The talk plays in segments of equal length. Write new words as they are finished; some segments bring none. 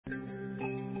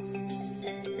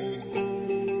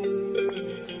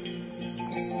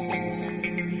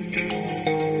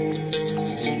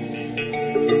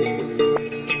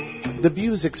The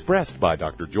views expressed by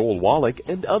Dr. Joel Wallach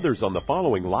and others on the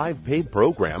following live paid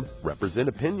program represent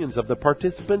opinions of the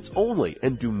participants only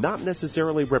and do not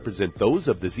necessarily represent those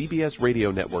of the ZBS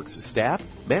Radio Network's staff,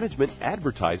 management,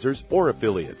 advertisers, or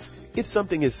affiliates. If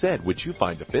something is said which you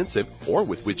find offensive or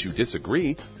with which you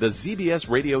disagree, the ZBS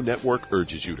Radio Network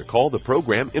urges you to call the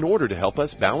program in order to help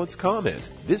us balance comment.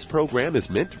 This program is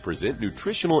meant to present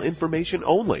nutritional information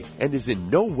only and is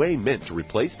in no way meant to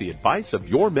replace the advice of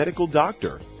your medical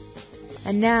doctor.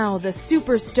 And now, the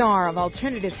superstar of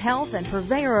alternative health and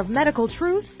purveyor of medical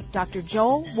truth, Dr.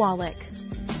 Joel Wallach.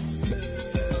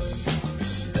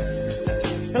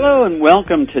 Hello and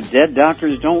welcome to Dead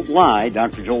Doctors Don't Lie.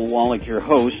 Dr. Joel Wallach, your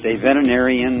host, a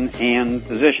veterinarian and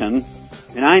physician.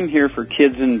 And I'm here for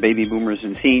kids and baby boomers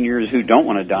and seniors who don't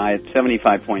want to die at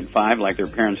 75.5 like their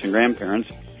parents and grandparents.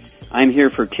 I'm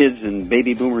here for kids and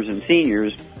baby boomers and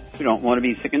seniors who don't want to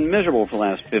be sick and miserable for the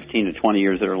last 15 to 20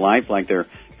 years of their life like their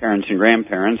parents and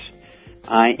grandparents.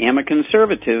 I am a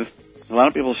conservative. A lot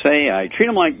of people say I treat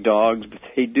them like dogs, but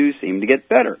they do seem to get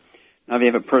better. Now, if you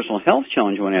have a personal health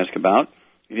challenge you want to ask about,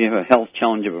 if you have a health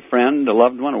challenge of a friend, a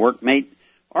loved one, a workmate,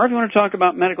 or if you want to talk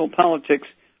about medical politics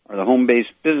or the home-based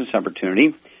business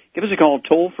opportunity, give us a call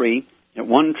toll-free at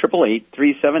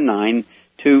 1-888-379-2552.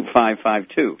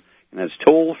 And that's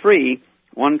toll-free,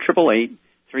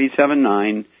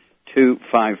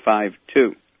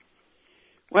 1-888-379-2552.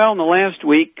 Well, in the last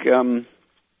week, a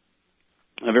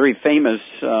very famous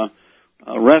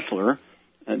wrestler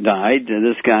died.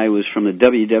 This guy was from the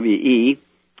WWE,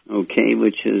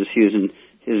 which is his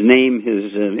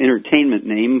entertainment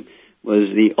name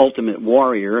was the Ultimate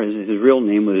Warrior. His real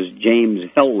name was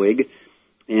James Hellwig,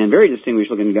 and very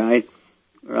distinguished-looking guy.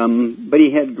 But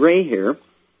he had gray hair,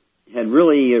 had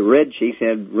really red cheeks,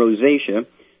 had rosacea,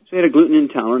 so he had a gluten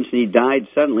intolerance, and he died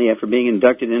suddenly after being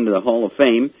inducted into the Hall of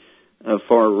Fame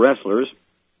for wrestlers.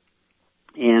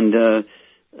 And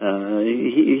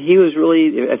he was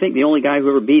really, I think, the only guy who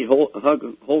ever beat Hulk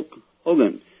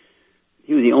Hogan.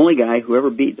 He was the only guy who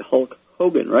ever beat Hulk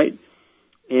Hogan, right?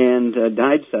 And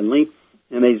died suddenly.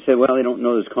 And they said, well, they don't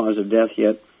know his cause of death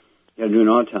yet. Got to do an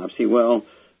autopsy. Well,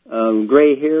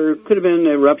 gray hair could have been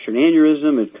a ruptured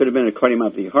aneurysm. It could have been a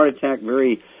cardiomyopathy heart attack.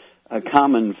 Very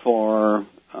common for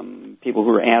people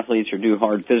who are athletes or do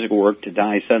hard physical work to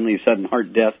die suddenly, sudden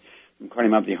heart death from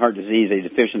cardiomyopathy heart disease, a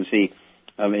deficiency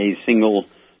of a single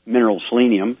mineral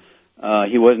selenium.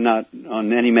 He was not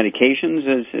on any medications,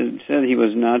 as it said. He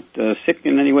was not sick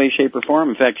in any way, shape, or form.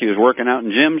 In fact, he was working out in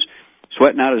gyms,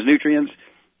 sweating out his nutrients,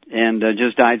 and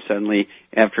just died suddenly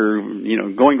after,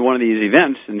 going to one of these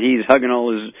events, and he's hugging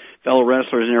all his fellow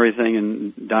wrestlers and everything,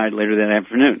 and died later that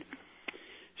afternoon.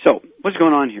 So, what's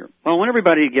going on here? Well, I want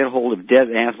everybody to get a hold of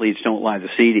Dead Athletes Don't Lie, the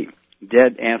CD.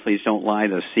 Dead Athletes Don't Lie,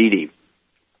 the CD.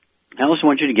 I also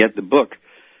want you to get the book,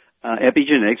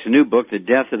 Epigenetics, a new book, The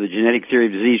Death of the Genetic Theory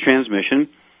of Disease Transmission,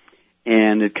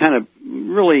 and it kind of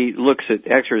really looks at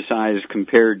exercise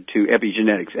compared to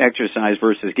epigenetics, exercise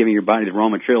versus giving your body the raw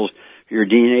materials for your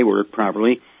DNA work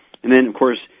properly. And then, of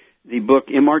course, the book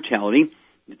Immortality,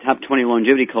 the top 20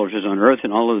 longevity cultures on Earth,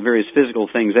 and all of the various physical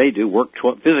things they do, work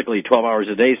physically 12 hours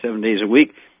a day, 7 days a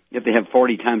week, yet they have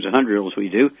 40 times 100 as we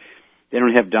do. They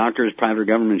don't have doctors, private or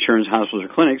government insurance, hospitals, or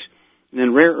clinics. And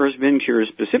then Rare Earths Bin Cure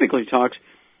specifically talks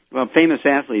about famous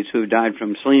athletes who have died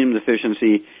from selenium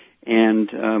deficiency and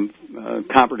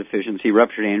copper deficiency,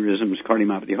 ruptured aneurysms,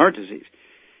 cardiomyopathy heart disease.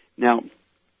 Now,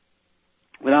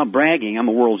 without bragging, I'm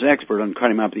a world's expert on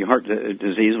cardiomyopathy heart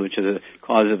disease, which is a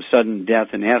cause of sudden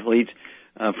death in athletes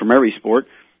from every sport.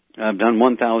 I've done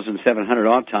 1,700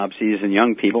 autopsies in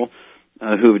young people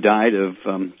who have died of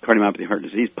cardiomyopathy heart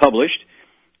disease, published,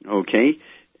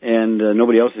 and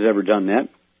nobody else has ever done that.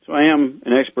 So I am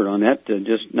an expert on that,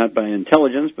 just not by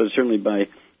intelligence, but certainly by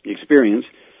experience.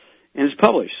 And it's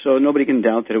published, so nobody can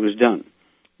doubt that it was done.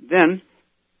 Then,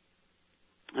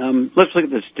 let's look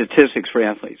at the statistics for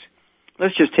athletes.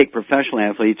 Let's just take professional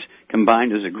athletes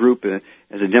combined as a group, as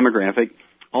a demographic,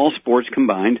 all sports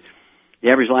combined.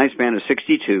 The average lifespan is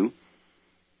 62.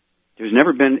 There's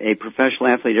never been a professional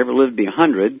athlete ever lived to be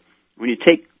 100. When you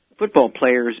take football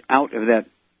players out of that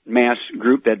mass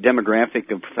group, that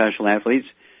demographic of professional athletes,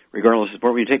 regardless of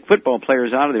sport, when you take football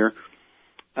players out of there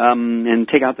and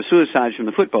take out the suicides from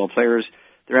the football players,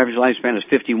 their average lifespan is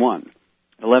 51,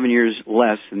 11 years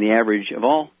less than the average of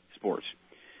all sports.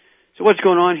 So what's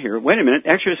going on here? Wait a minute,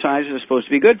 exercise is supposed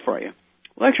to be good for you.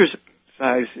 Well,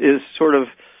 exercise is sort of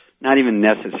not even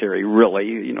necessary,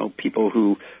 really. People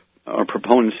who are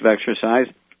proponents of exercise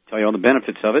tell you all the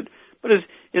benefits of it, but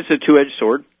it's a two-edged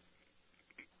sword.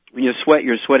 When you sweat,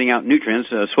 you're sweating out nutrients.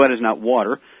 Sweat is not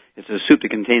water. It's a soup that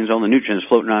contains all the nutrients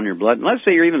floating around in your blood. And let's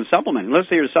say you're even supplementing. Let's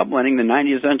say you're supplementing the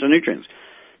 90 essential nutrients.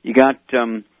 You got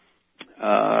the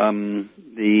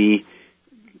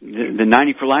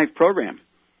 90 for Life program.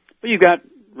 But you got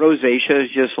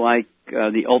rosacea, just like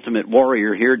the Ultimate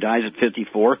Warrior here, dies at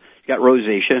 54. He's got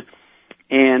rosacea,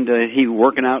 and he's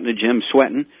working out in the gym,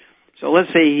 sweating. So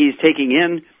let's say he's taking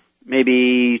in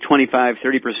maybe 25,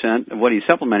 30% of what he's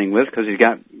supplementing with because he's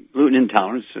got gluten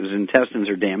intolerance, his intestines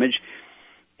are damaged,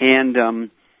 and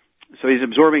so he's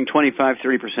absorbing 25,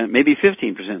 30%, maybe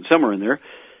 15%, somewhere in there,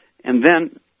 and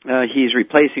then he's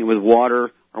replacing it with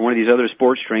water or one of these other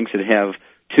sports drinks that have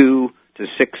 2 to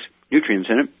 6 nutrients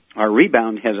in it. Our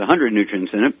Rebound has 100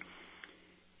 nutrients in it,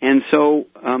 and so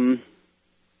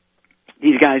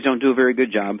these guys don't do a very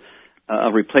good job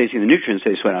of replacing the nutrients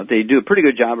they sweat out. They do a pretty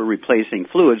good job of replacing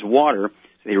fluids, water,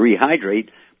 so they rehydrate,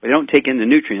 but they don't take in the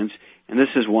nutrients, and this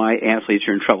is why athletes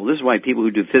are in trouble. This is why people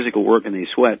who do physical work and they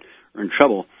sweat are in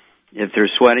trouble. If they're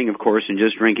sweating, of course, and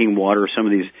just drinking water, some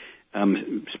of these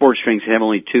sports drinks have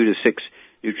only 2 to 6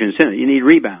 nutrients in it. You need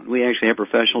Rebound. We actually have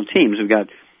professional teams. We've got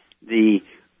the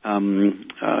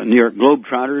New York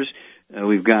Globetrotters.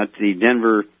 We've got the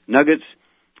Denver Nuggets.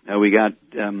 We got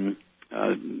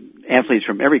athletes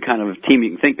from every kind of team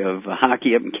you can think of,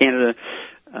 hockey up in Canada,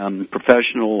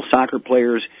 professional soccer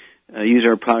players use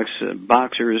our products,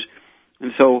 boxers.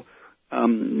 And so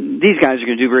these guys are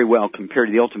going to do very well compared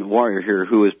to the Ultimate Warrior here,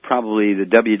 who is probably the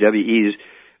WWE's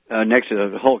next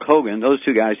to Hulk Hogan. Those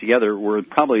two guys together were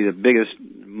probably the biggest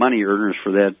money earners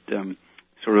for that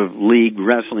sort of league,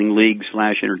 wrestling league /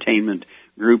 entertainment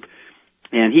group.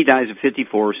 And he dies at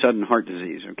 54, sudden heart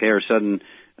disease, okay, or sudden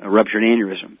ruptured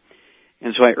aneurysm.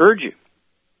 And so I urge you,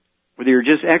 whether you're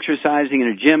just exercising in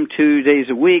a gym 2 days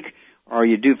a week, or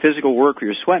you do physical work, or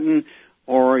you're sweating,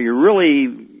 or you're really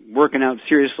working out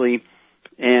seriously,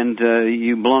 and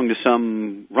you belong to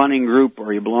some running group,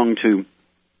 or you belong to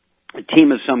a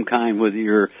team of some kind, whether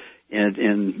you're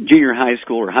in junior high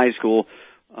school or high school,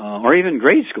 or even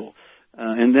grade school,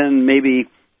 and then maybe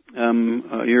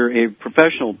you're a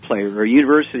professional player or a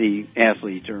university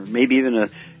athlete, or maybe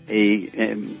even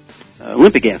a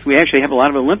Olympic athlete. We actually have a lot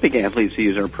of Olympic athletes who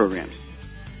use our programs.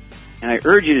 And I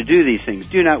urge you to do these things.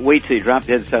 Do not wait till you drop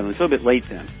dead suddenly. It's a little bit late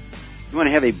then. You want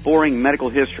to have a boring medical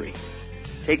history.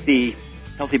 Take the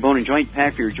Healthy Bone and Joint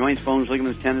Pack for your joints, bones,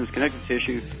 ligaments, tendons, connective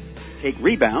tissue. Take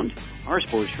Rebound, our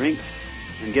sports drink,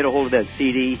 and get a hold of that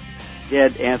CD,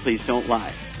 Dead Athletes Don't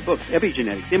Lie. The books,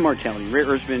 Epigenetics, Immortality, Rare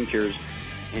Earth Spin Cures,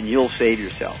 and you'll save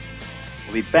yourself.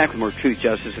 We'll be back with more Truth,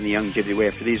 Justice, and the Longevity Way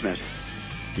after these messages.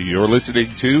 You're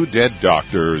listening to Dead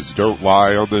Doctors Don't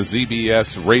Lie on the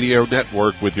ZBS Radio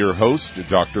Network with your host,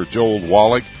 Dr. Joel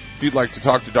Wallach. If you'd like to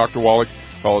talk to Dr. Wallach,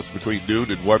 call us between noon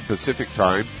and 1 Pacific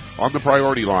Time on the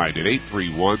priority line at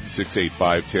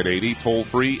 831-685-1080, toll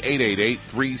free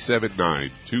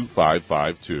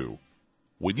 888-379-2552.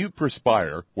 When you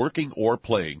perspire, working or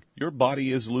playing, your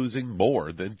body is losing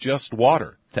more than just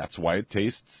water. That's why it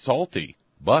tastes salty.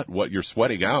 But what you're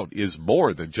sweating out is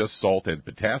more than just salt and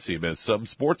potassium, as some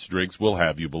sports drinks will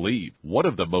have you believe. One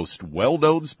of the most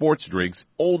well-known sports drinks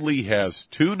only has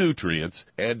 2 nutrients,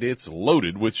 and it's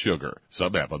loaded with sugar.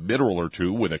 Some have a mineral or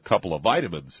 2 with a couple of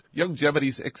vitamins.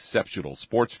 Longevity's exceptional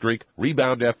sports drink,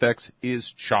 Rebound FX,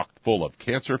 is chock full of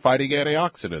cancer-fighting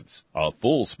antioxidants, a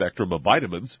full spectrum of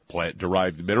vitamins,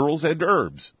 plant-derived minerals, and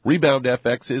herbs. Rebound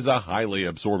FX is a highly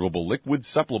absorbable liquid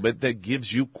supplement that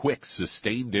gives you quick,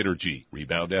 sustained energy.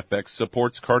 Rebound FX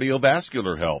supports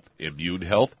cardiovascular health, immune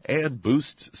health, and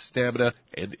boosts stamina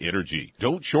and energy.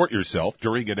 Don't short yourself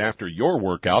during and after your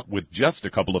workout with just a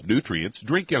couple of nutrients.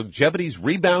 Drink Longevity's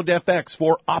Rebound FX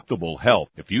for optimal health.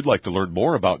 If you'd like to learn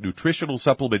more about nutritional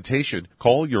supplementation,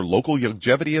 call your local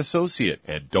Longevity associate.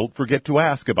 And don't forget to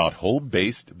ask about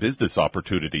home-based business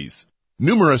opportunities.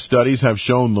 Numerous studies have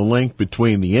shown the link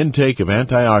between the intake of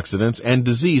antioxidants and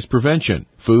disease prevention.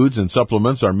 Foods and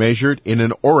supplements are measured in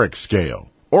an ORAC scale.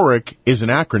 ORAC is an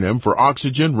acronym for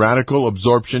Oxygen Radical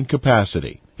Absorption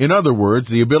Capacity. In other words,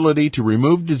 the ability to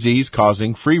remove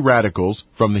disease-causing free radicals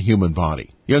from the human body.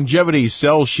 Longevity's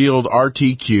Cell Shield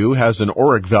RTQ has an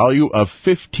ORAC value of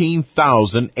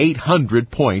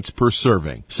 15,800 points per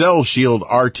serving. Cell Shield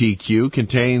RTQ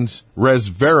contains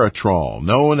resveratrol,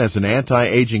 known as an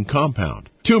anti-aging compound.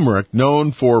 Turmeric,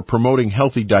 known for promoting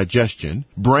healthy digestion,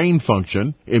 brain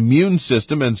function, immune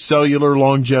system, and cellular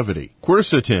longevity.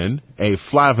 Quercetin, a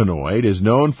flavonoid, is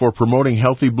known for promoting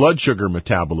healthy blood sugar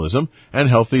metabolism and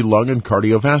healthy lung and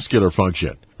cardiovascular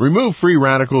function. Remove free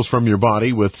radicals from your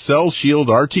body with Cell Shield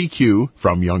RTQ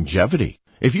from Longevity.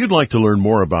 If you'd like to learn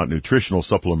more about nutritional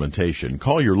supplementation,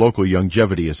 call your local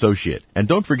Longevity associate. And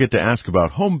don't forget to ask about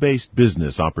home-based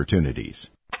business opportunities.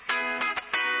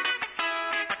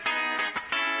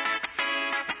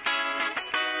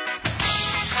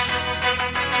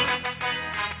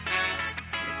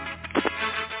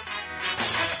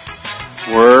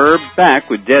 Back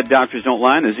with Dead Doctors Don't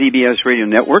Lie on the ZBS Radio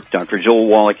Network. Dr. Joel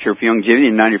Wallach here for Youngevity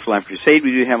and 90 for Life Crusade.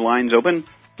 We do have lines open.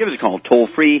 Give us a call,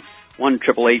 toll-free,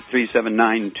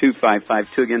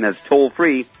 1-888-379-2552. Again, that's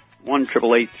toll-free,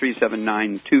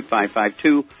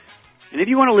 1-888-379-2552. And if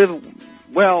you want to live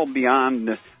well beyond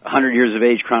 100 years of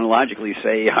age chronologically,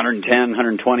 say 110,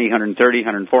 120, 130,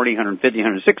 140, 150,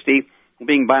 160,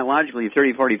 being biologically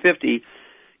 30, 40, 50,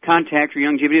 contact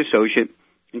your Youngevity associate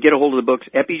and get a hold of the books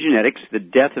Epigenetics, The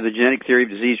Death of the Genetic Theory of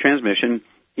Disease Transmission,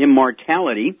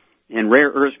 Immortality, and Rare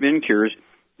Earths Bin Cures.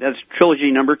 That's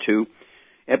trilogy number 2,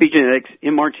 Epigenetics,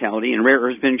 Immortality, and Rare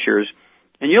Earths Bin Cures.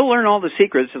 And you'll learn all the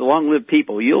secrets of the long-lived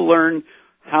people. You'll learn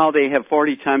how they have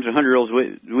 40 times 100-year-olds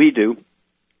we do,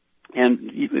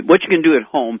 and what you can do at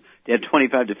home to add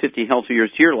 25 to 50 healthy years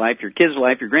to your life, your kids'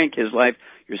 life, your grandkids' life,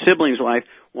 your siblings' life.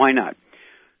 Why not?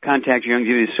 Contact your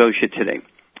Youngevity associate today.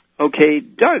 Okay,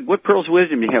 Doug, what pearls of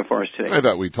wisdom do you have for us today? I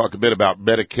thought we'd talk a bit about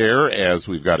Medicare, as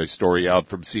we've got a story out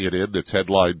from CNN that's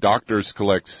headlined, Doctors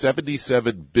Collect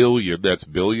 $77 billion, that's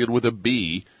billion with a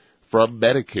B, from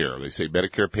Medicare. They say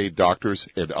Medicare paid doctors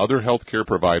and other health care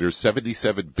providers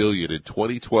 $77 billion in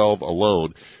 2012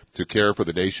 alone to care for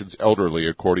the nation's elderly,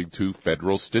 according to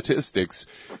federal statistics.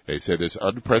 They say this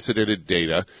unprecedented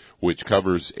data, which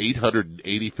covers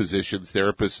 880 physicians,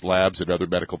 therapists, labs, and other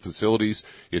medical facilities,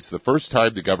 it's the first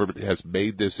time the government has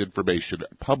made this information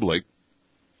public,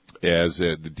 as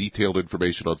the detailed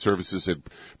information on services and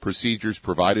procedures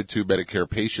provided to Medicare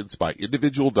patients by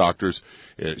individual doctors.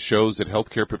 It shows that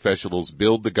healthcare professionals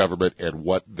billed the government and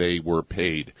what they were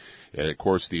paid. And, of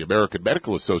course, the American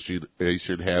Medical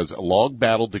Association has long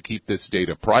battled to keep this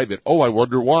data private. Oh, I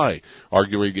wonder why,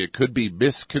 arguing it could be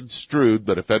misconstrued,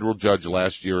 but a federal judge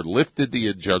last year lifted the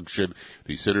injunction.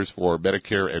 The Centers for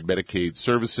Medicare and Medicaid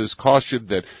Services cautioned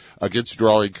that against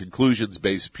drawing conclusions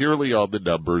based purely on the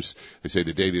numbers. They say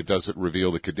the data doesn't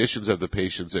reveal the conditions of the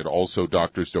patients, and also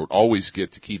doctors don't always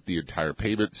get to keep the entire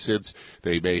payment, since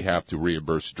they may have to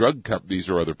reimburse drug companies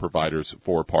or other providers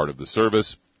for part of the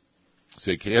service.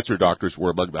 Say cancer doctors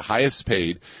were among the highest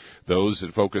paid, those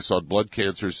that focus on blood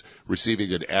cancers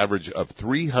receiving an average of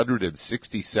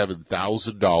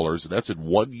 $367,000, and that's in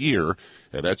 1 year,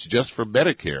 and that's just from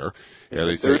Medicare. And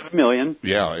they say $30 million.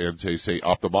 Yeah, and they say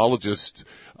ophthalmologists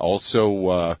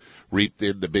also reaped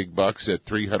in the big bucks at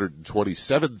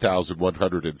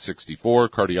 $327,164.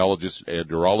 Cardiologists and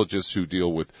neurologists who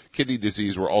deal with kidney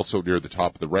disease were also near the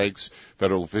top of the ranks.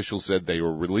 Federal officials said they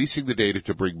were releasing the data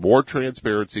to bring more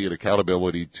transparency and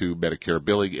accountability to Medicare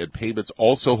billing and payments,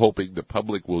 also hoping the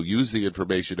public will use the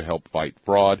information to help fight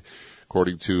fraud.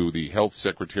 According to the Health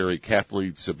Secretary,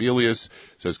 Kathleen Sebelius,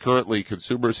 says currently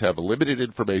consumers have limited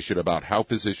information about how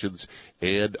physicians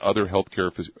and other healthcare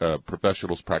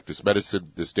professionals practice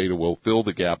medicine. This data will fill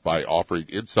the gap by offering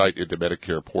insight into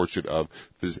Medicare portion of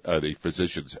the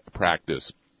physician's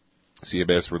practice.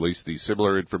 CMS released the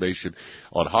similar information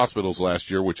on hospitals last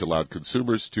year, which allowed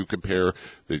consumers to compare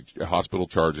the hospital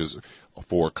charges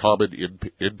for common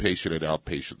inpatient and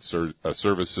outpatient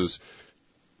services.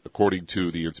 According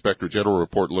to the Inspector General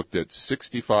report, looked at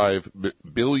 $65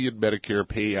 billion Medicare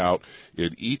payout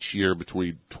in each year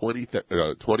between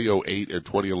 2008 and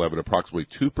 2011. Approximately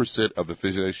 2% of the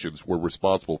physicians were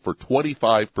responsible for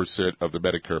 25% of the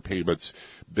Medicare payments,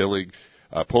 pulling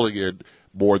in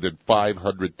more than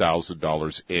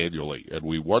 $500,000 annually. And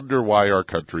we wonder why our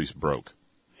country's broke.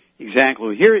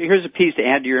 Exactly. Here's a piece to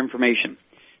add to your information.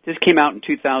 This came out in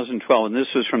 2012, and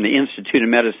this was from the Institute of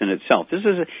Medicine itself. This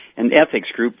is an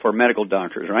ethics group for medical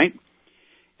doctors, right?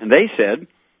 And they said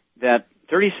that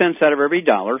 30 cents out of every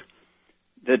dollar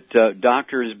that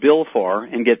doctors bill for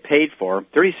and get paid for,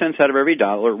 30 cents out of every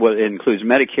dollar, well, it includes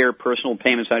Medicare, personal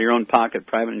payments out of your own pocket,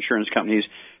 private insurance companies,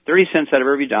 30 cents out of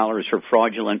every dollar is for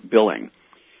fraudulent billing.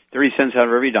 30 cents out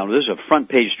of every dollar. This is a front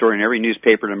page story in every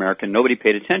newspaper in America. Nobody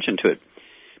paid attention to it,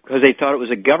 because they thought it was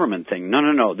a government thing.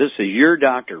 No. This is your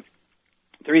doctor.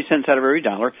 30 cents out of every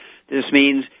dollar. This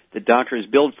means the doctor is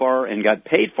billed for and got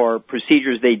paid for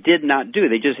procedures they did not do.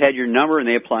 They just had your number and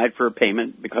they applied for a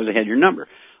payment because they had your number.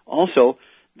 Also,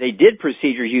 they did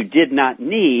procedures you did not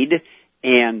need,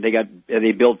 and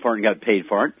they billed for it and got paid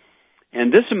for it.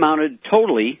 And this amounted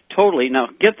totally, now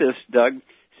get this, Doug,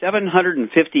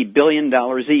 $750 billion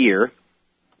a year.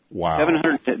 Wow. That's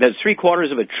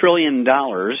 $750 billion.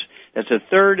 That's a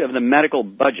third of the medical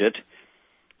budget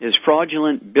is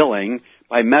fraudulent billing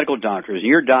by medical doctors.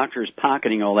 Your doctor's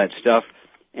pocketing all that stuff,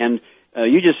 and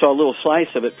you just saw a little slice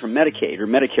of it from Medicaid or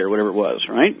Medicare, whatever it was,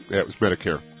 right? Yeah, it was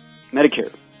Medicare.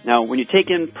 Medicare. Now, when you take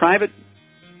in private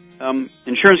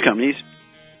insurance companies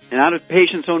and out of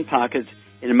patients' own pockets,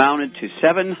 it amounted to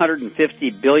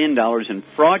 $750 billion in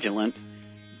fraudulent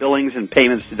billings and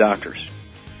payments to doctors.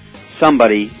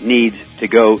 Somebody needs to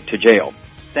go to jail.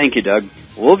 Thank you, Doug.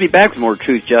 We'll be back with more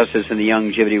Truth, Justice, and the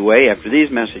Youngevity Way after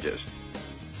these messages.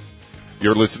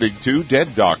 You're listening to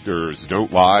Dead Doctors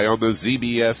Don't Lie on the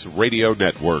ZBS Radio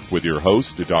Network with your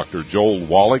host, Dr. Joel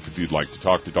Wallach. If you'd like to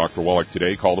talk to Dr. Wallach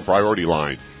today, call the priority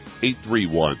line,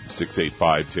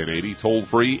 831-685-1080, toll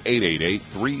free,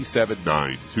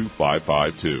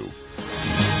 888-379-2552.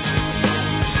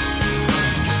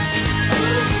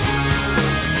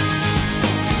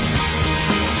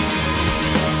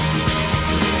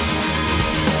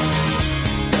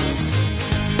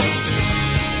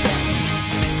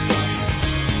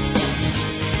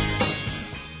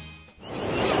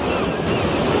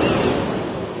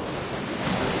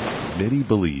 Many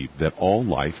believe that all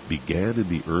life began in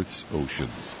the Earth's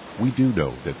oceans. We do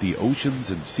know that the oceans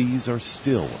and seas are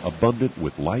still abundant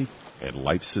with life and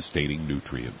life-sustaining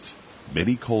nutrients.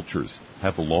 Many cultures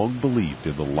have long believed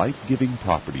in the life-giving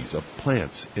properties of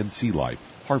plants and sea life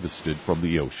harvested from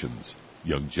the oceans.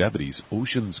 Youngevity's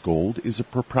Ocean's Gold is a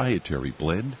proprietary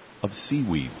blend of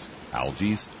seaweeds,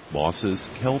 algae, mosses,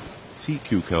 kelp, sea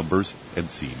cucumbers, and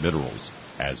sea minerals,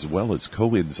 as well as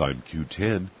coenzyme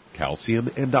Q10, calcium,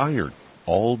 and iron,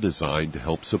 all designed to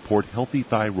help support healthy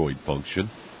thyroid function,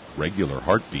 regular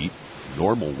heartbeat,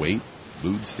 normal weight,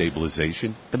 mood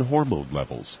stabilization, and hormone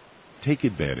levels. Take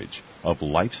advantage of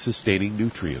life-sustaining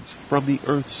nutrients from the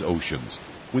Earth's oceans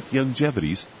with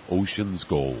Youngevity's Ocean's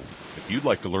Gold. If you'd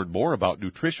like to learn more about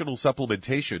nutritional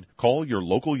supplementation, call your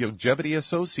local Youngevity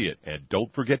associate, and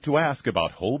don't forget to ask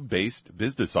about home-based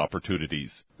business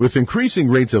opportunities. With increasing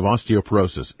rates of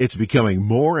osteoporosis, it's becoming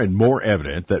more and more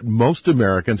evident that most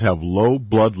Americans have low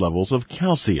blood levels of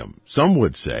calcium. Some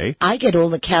would say, I get all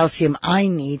the calcium I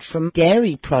need from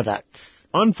dairy products.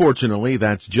 Unfortunately,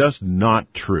 that's just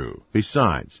not true.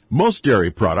 Besides, most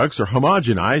dairy products are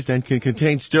homogenized and can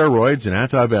contain steroids and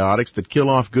antibiotics that kill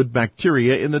off good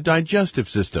bacteria in the digestive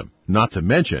system. Not to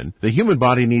mention, the human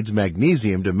body needs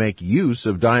magnesium to make use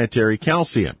of dietary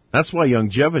calcium. That's why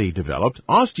Youngevity developed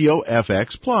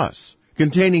OsteoFX Plus,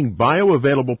 containing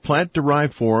bioavailable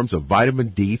plant-derived forms of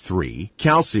vitamin D3,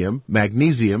 calcium,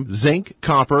 magnesium, zinc,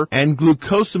 copper, and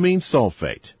glucosamine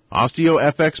sulfate.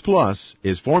 OsteoFX Plus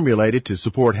is formulated to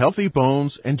support healthy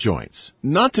bones and joints.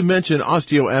 Not to mention,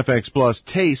 OsteoFX Plus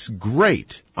tastes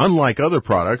great, unlike other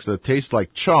products that taste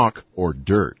like chalk or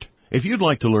dirt. If you'd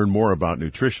like to learn more about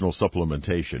nutritional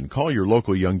supplementation, call your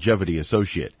local Youngevity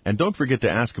associate, and don't forget to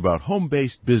ask about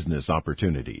home-based business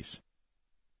opportunities.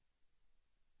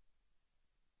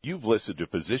 You've listened to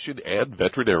physician and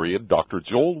veterinarian Dr.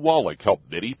 Joel Wallach help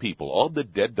many people on the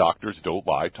Dead Doctors Don't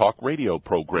Lie talk radio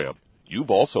program. You've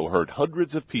also heard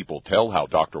hundreds of people tell how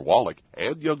Dr. Wallach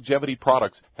and Youngevity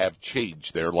products have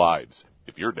changed their lives.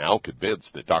 If you're now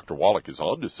convinced that Dr. Wallach is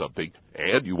onto something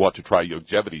and you want to try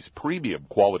Youngevity's premium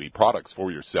quality products for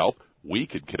yourself, we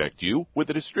can connect you with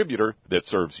a distributor that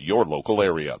serves your local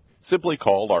area. Simply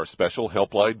call our special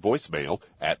helpline voicemail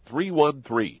at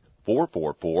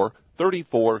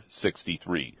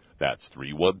 313-444-3463. That's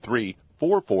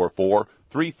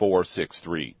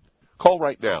 313-444-3463. Call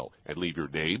right now and leave your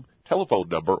name, telephone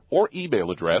number, or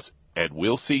email address, and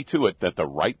we'll see to it that the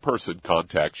right person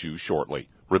contacts you shortly.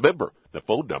 Remember, the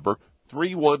phone number,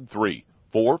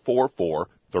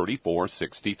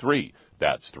 313-444-3463.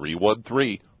 That's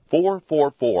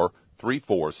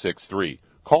 313-444-3463.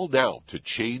 Call now to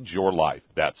change your life.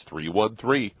 That's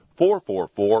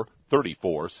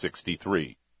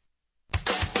 313-444-3463.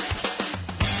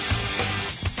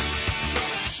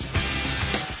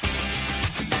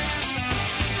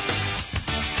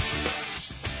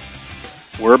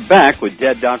 We're back with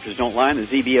Dead Doctors Don't Lie on the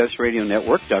ZBS Radio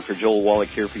Network. Dr. Joel Wallach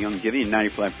here for Youngevity and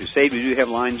 90 for Life Crusade. We do have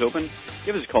lines open.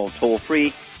 Give us a call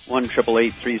toll-free,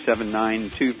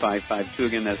 1-888-379-2552.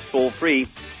 Again, that's toll-free,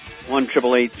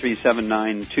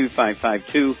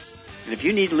 1-888-379-2552. And if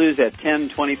you need to lose that 10,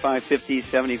 25, 50,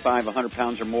 75, 100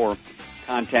 pounds or more,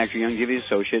 contact your Youngevity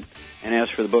associate and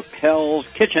ask for the book Hell's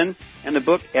Kitchen and the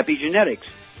book Epigenetics,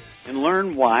 and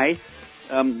learn why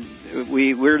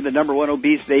we're the number one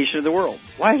obese nation in the world.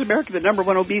 Why is America the number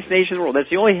one obese nation in the world? That's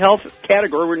the only health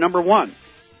category we're number one.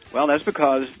 Well, that's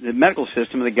because the medical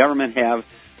system and the government have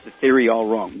the theory all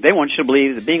wrong. They want you to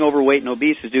believe that being overweight and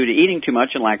obese is due to eating too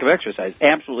much and lack of exercise.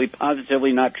 Absolutely,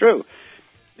 positively not true.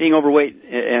 Being overweight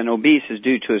and obese is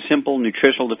due to a simple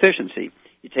nutritional deficiency.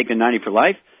 You take the 90 for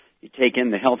Life, you take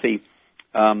in the healthy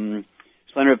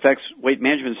Slender FX weight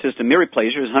management system meal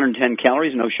replacer is 110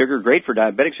 calories, no sugar, great for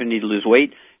diabetics who need to lose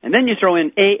weight. And then you throw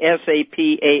in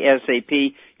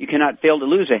ASAP. You cannot fail to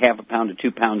lose a half a pound to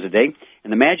 2 pounds a day.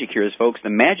 And the magic here is, folks, the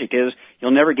magic is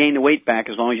you'll never gain the weight back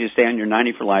as long as you stay on your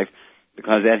 90 for Life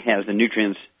because that has the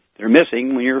nutrients that are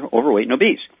missing when you're overweight and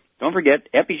obese. Don't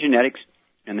forget epigenetics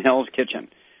and Hell's Kitchen.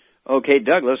 Okay,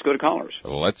 Doug, let's go to callers.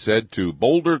 Let's head to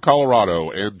Boulder,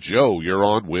 Colorado. And Joe, you're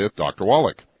on with Dr.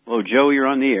 Wallach. Hello, Joe, you're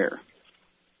on the air.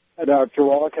 Hi, Dr.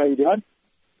 Wallach. How you doing?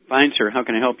 Fine, sir. How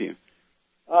can I help you?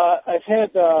 I've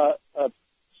had a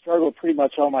struggle pretty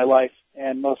much all my life,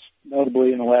 and most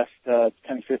notably in the last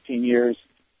 10, 15 years,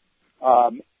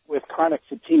 with chronic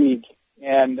fatigue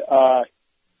and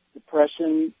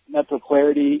depression, mental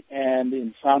clarity, and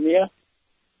insomnia,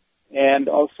 and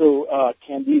also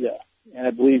candida. And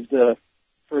I believe the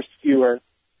first few are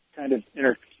kind of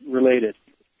interrelated.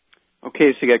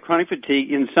 Okay, so you got chronic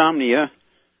fatigue, insomnia.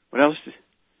 What else?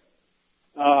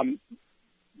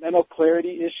 Mental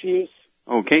clarity issues.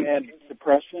 Okay. And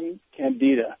depression,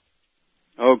 candida.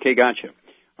 Okay, gotcha.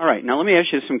 All right, now let me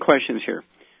ask you some questions here.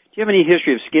 Do you have any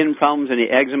history of skin problems, any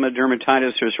eczema,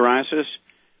 dermatitis, or psoriasis?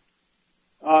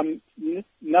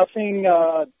 Nothing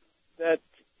that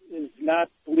is not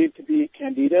believed to be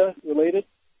candida related.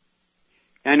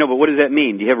 I know, but what does that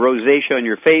mean? Do you have rosacea on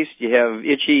your face? Do you have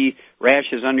itchy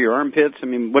rashes under your armpits? I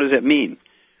mean, what does that mean?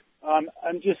 I'm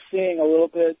just seeing a little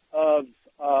bit of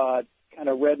kind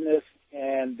of redness,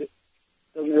 and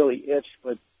doesn't really itch,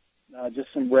 but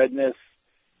just some redness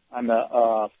on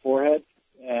the forehead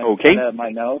and kind of my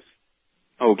nose.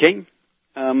 Okay.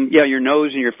 Yeah, your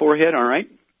nose and your forehead, all right.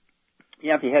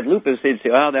 Yeah, if you had lupus, they'd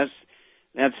say, oh, that's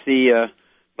the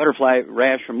butterfly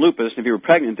rash from lupus. If you were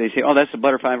pregnant, they'd say, oh, that's the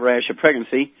butterfly rash of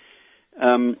pregnancy.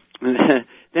 Then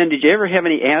did you ever have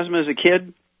any asthma as a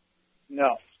kid?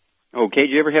 No. Okay.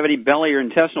 Did you ever have any belly or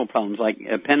intestinal problems like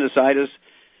appendicitis?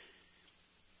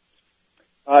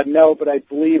 No, but I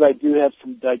believe I do have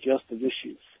some digestive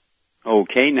issues.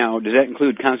 Okay. Now, does that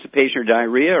include constipation or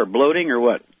diarrhea or bloating or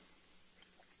what?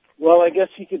 Well, I guess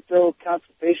you could throw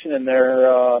constipation in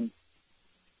there,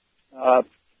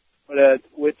 but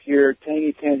with your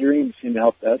tangy tangerine, you seem to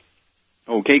help that.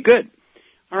 Okay, good.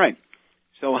 All right.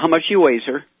 So how much do you weigh,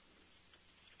 sir?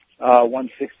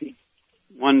 160.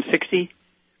 160?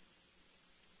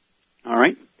 All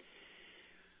right.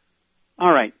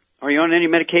 All right. Are you on any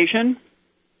medication?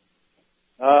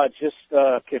 Just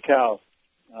cacao,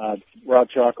 raw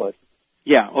chocolate.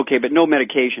 Yeah, okay, but no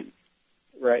medication.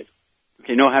 Right.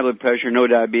 Okay, no high blood pressure, no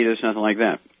diabetes, nothing like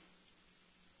that.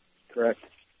 Correct.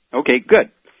 Okay,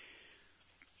 good.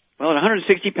 Well, at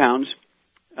 160 pounds,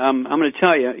 I'm going to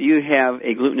tell you, you have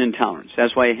a gluten intolerance.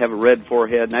 That's why you have a red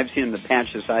forehead, and I've seen the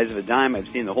patch the size of a dime. I've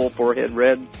seen the whole forehead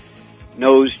red,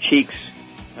 nose, cheeks,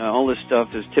 all this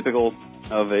stuff is typical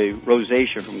of a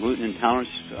rosacea from gluten intolerance,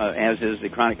 as is the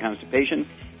chronic constipation.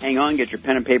 Hang on, get your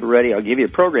pen and paper ready. I'll give you a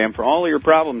program for all of your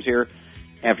problems here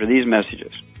after these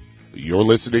messages. You're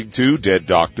listening to Dead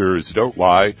Doctors Don't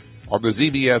Lie on the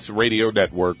ZBS Radio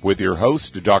Network with your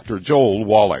host, Dr. Joel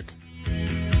Wallach.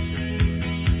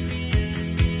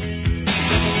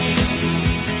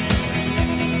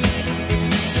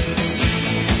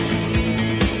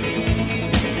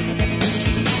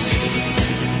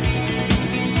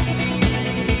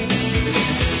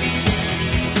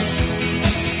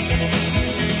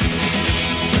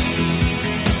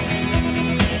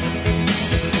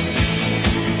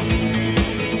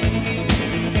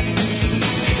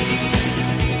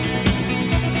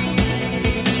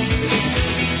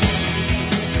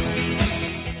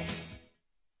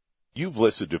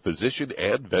 Listen to physician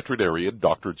and veterinarian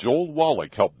Dr. Joel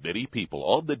Wallach help many people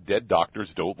on the Dead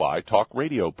Doctors Don't Lie talk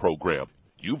radio program.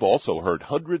 You've also heard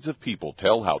hundreds of people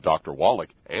tell how Dr. Wallach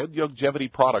and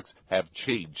Youngevity products have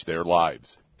changed their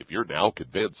lives. If you're now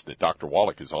convinced that Dr.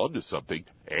 Wallach is onto something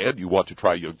and you want to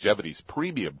try Youngevity's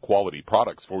premium quality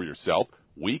products for yourself,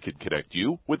 we can connect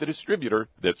you with a distributor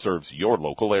that serves your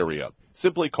local area.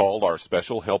 Simply call our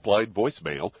special helpline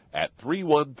voicemail at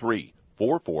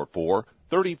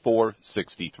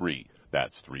 313-444-3463.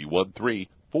 That's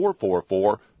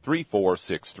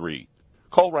 313-444-3463.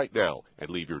 Call right now and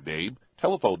leave your name,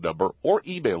 telephone number, or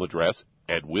email address,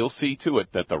 and we'll see to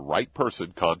it that the right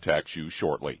person contacts you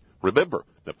shortly. Remember,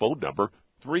 the phone number,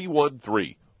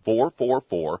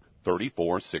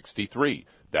 313-444-3463.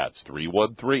 That's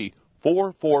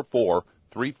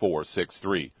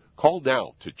 313-444-3463. Call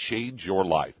now to change your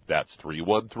life. That's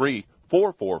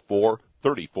 313-444-3463.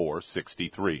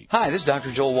 Hi, this is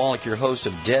Dr. Joel Wallach, your host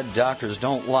of Dead Doctors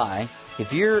Don't Lie.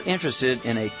 If you're interested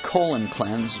in a colon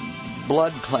cleanse,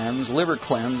 blood cleanse, liver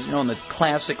cleanse, in the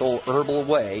classical herbal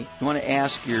way, you want to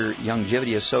ask your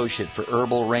Youngevity associate for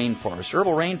Herbal Rainforest.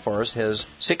 Herbal Rainforest has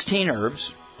 16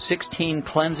 herbs, 16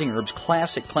 cleansing herbs,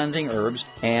 classic cleansing herbs,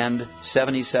 and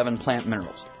 77 plant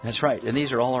minerals. That's right, and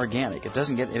these are all organic. It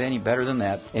doesn't get any better than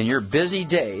that. In your busy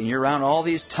day, and you're around all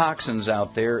these toxins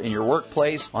out there in your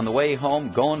workplace, on the way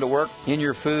home, going to work, in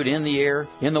your food, in the air,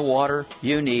 in the water,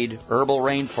 you need Herbal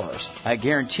Rainforest. I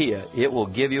guarantee you, it will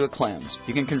give you a cleanse.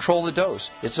 You can control the dose.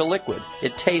 It's a liquid.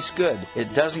 It tastes good.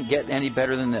 It doesn't get any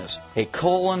better than this. A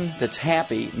colon that's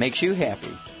happy makes you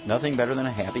happy. Nothing better than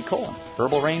a happy colon.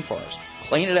 Herbal Rainforest.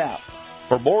 Clean it out.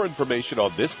 For more information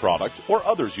on this product or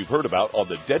others you've heard about on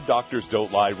the Dead Doctors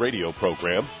Don't Lie radio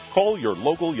program, call your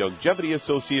local Youngevity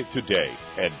associate today.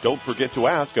 And don't forget to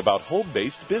ask about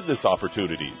home-based business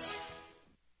opportunities.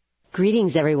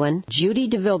 Greetings, everyone. Judy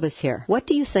DeVilbus here. What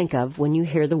do you think of when you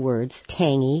hear the words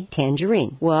tangy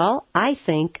tangerine? Well, I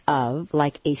think of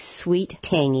like a sweet,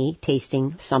 tangy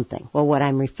tasting something. Well, what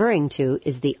I'm referring to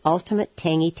is the Ultimate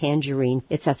Tangy Tangerine.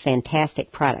 It's a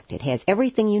fantastic product. It has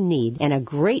everything you need, and a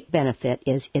great benefit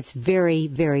is it's very,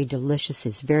 very delicious.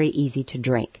 It's very easy to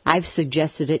drink. I've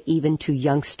suggested it even to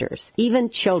youngsters. Even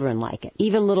children like it.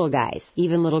 Even little guys.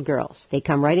 Even little girls. They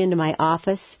come right into my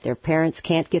office. Their parents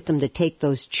can't get them to take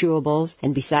those chewables.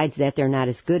 And besides that, they're not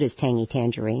as good as Tangy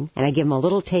Tangerine. And I give them a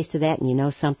little taste of that, and you know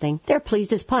something? They're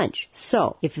pleased as punch.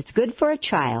 So, if it's good for a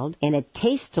child and it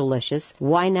tastes delicious,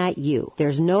 why not you?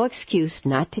 There's no excuse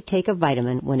not to take a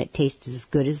vitamin when it tastes as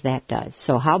good as that does.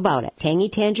 So how about it? Tangy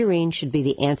Tangerine should be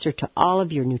the answer to all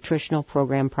of your nutritional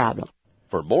program problems.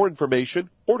 For more information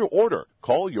or to order,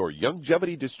 call your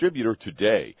Youngevity distributor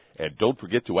today. And don't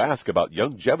forget to ask about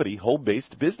Youngevity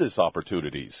home-based business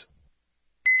opportunities.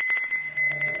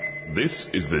 This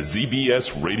is the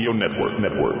ZBS Radio Network.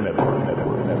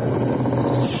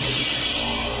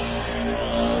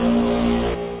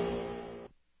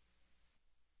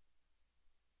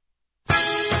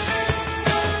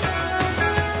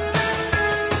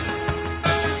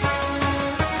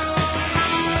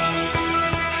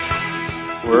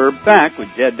 We're back with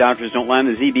Dead Doctors Don't Lie on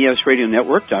the ZBS Radio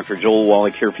Network. Dr. Joel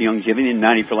Wallach here for Youngevity and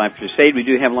 90 for Life Crusade. We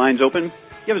do have lines open.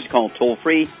 Give us a call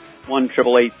toll-free.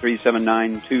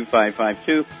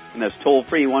 1-888-379-2552, and that's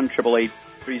toll-free,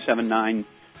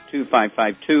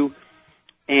 1-888-379-2552.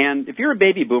 And if you're a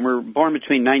baby boomer born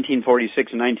between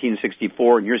 1946 and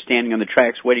 1964, and you're standing on the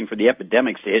tracks waiting for the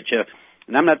epidemics to hit you,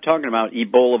 and I'm not talking about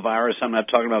Ebola virus, I'm not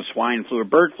talking about swine flu or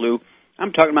bird flu,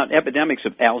 I'm talking about epidemics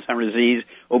of Alzheimer's disease,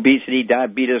 obesity,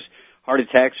 diabetes, heart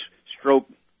attacks, stroke,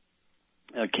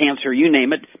 cancer, you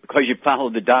name it, because you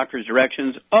followed the doctor's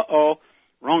directions.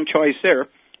 Wrong choice there.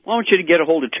 Well, I want you to get a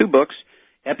hold of two books,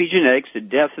 Epigenetics, The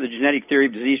Death of the Genetic Theory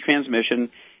of Disease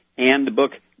Transmission, and the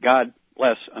book God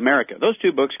Bless America. Those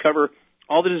two books cover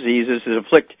all the diseases that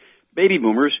afflict baby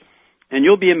boomers, and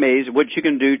you'll be amazed at what you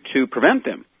can do to prevent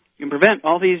them. You can prevent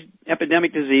all these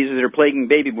epidemic diseases that are plaguing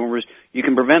baby boomers. You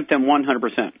can prevent them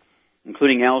 100%,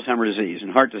 including Alzheimer's disease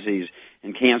and heart disease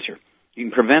and cancer. You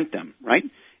can prevent them, right?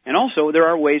 And also, there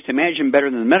are ways to manage them better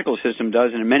than the medical system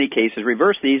does, and in many cases,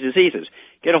 reverse these diseases.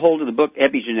 Get a hold of the book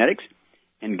Epigenetics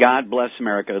and God Bless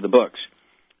America, the books.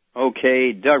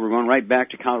 Okay, Doug, we're going right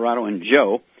back to Colorado and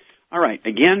Joe. All right,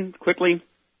 again, quickly,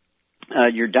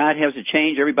 your diet has to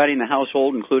change. Everybody in the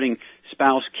household, including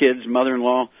spouse, kids,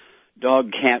 mother-in-law,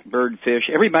 dog, cat, bird, fish,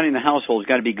 everybody in the household has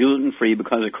got to be gluten-free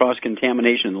because of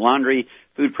cross-contamination in the laundry,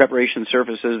 food preparation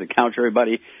surfaces, the couch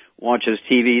everybody watches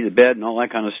TV, the bed, and all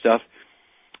that kind of stuff.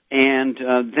 And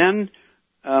then,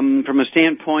 from a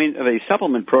standpoint of a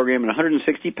supplement program at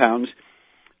 160 pounds,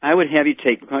 I would have you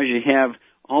take, because you have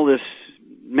all this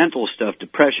mental stuff,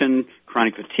 depression,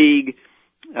 chronic fatigue,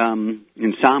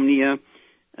 insomnia,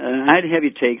 I'd have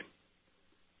you take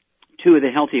 2 of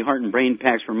the Healthy Heart and Brain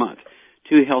Packs per month.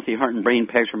 2 Healthy Heart and Brain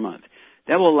Packs per month.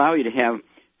 That will allow you to have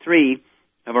 3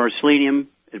 of our selenium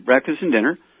at breakfast and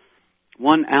dinner,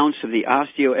 1 ounce of the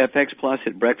Osteo FX Plus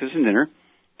at breakfast and dinner,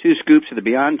 2 scoops of the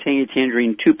Beyond Tangy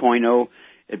Tangerine 2.0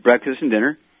 at breakfast and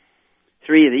dinner,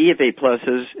 3 of the EFA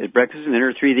Pluses at breakfast and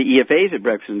dinner, 3 of the EFAs at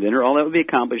breakfast and dinner. All that would be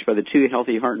accomplished by the 2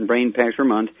 Healthy Heart and Brain Packs per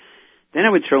month. Then I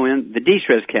would throw in the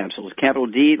D-Stress capsules, capital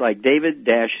D like David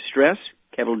dash stress,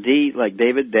 capital D like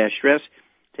David dash stress.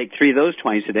 Take 3 of those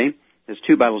twice a day. That's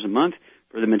 2 bottles a month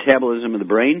for the metabolism of the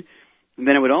brain. And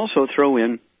then I would also throw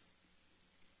in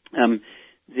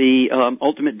the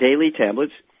Ultimate Daily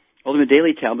Tablets. Ultimate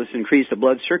Daily Tablets increase the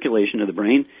blood circulation of the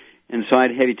brain, and so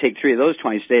I'd have you take 3 of those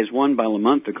twice a day. It's 1 bottle a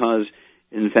month because,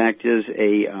 in fact, is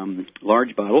a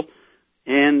large bottle.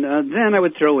 And then I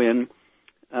would throw in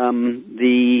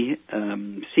the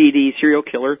CD Serial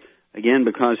Killer, again,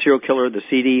 because Serial Killer, the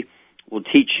CD, will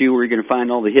teach you where you're going to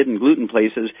find all the hidden gluten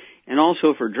places. And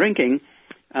also for drinking,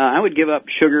 I would give up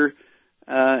sugar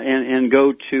and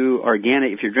go to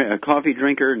organic. If you're a coffee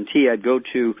drinker and tea, I'd go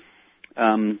to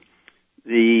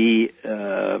the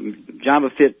Java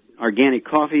Fit organic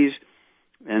coffees,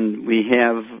 and we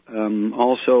have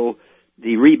also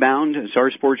the Rebound. It's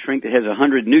our sports drink that has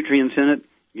 100 nutrients in it.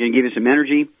 It's going to give you some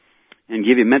energy and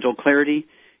give you mental clarity.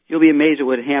 You'll be amazed at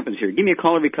what happens here. Give me a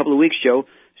call every couple of weeks, Joe.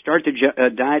 Start the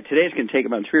diet today. It's going to take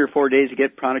about 3 or 4 days to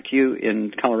get product to you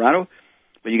in Colorado,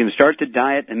 but you can start the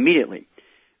diet immediately.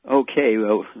 Okay,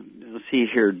 well, let's see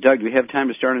here. Doug, do we have time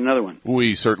to start another one?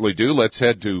 We certainly do. Let's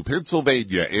head to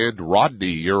Pennsylvania. And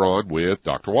Rodney, you're on with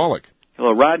Dr. Wallach.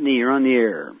 Hello, Rodney. You're on the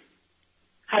air.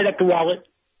 Hi, Dr. Wallach.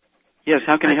 Yes,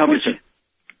 how can I help you, sir?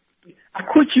 I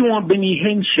quit you on Benny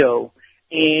Hinn show,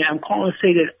 and I'm calling to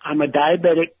say that I'm a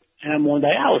diabetic and I'm on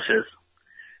dialysis.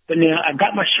 But now I've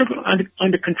got my sugar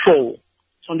under control,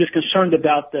 so I'm just concerned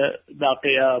about the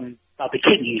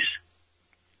kidneys.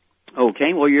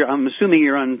 Okay, well, I'm assuming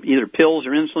you're on either pills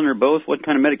or insulin or both. What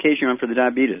kind of medication are you on for the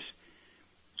diabetes?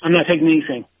 I'm not taking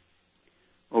anything.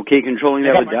 Okay, controlling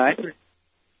that with diet?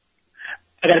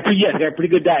 I got a pretty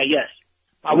good diet, yes.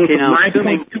 I went Okay, from now,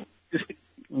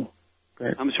 9.2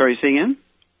 I'm sorry, say again?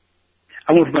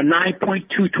 I went from a 9.2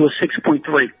 to a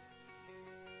 6.3.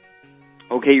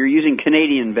 Okay, you're using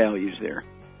Canadian values there.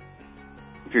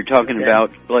 If you're talking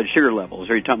about blood sugar levels,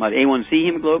 are you talking about A1C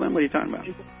hemoglobin? What are you talking about?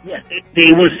 Yes,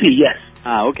 the A1C, yes.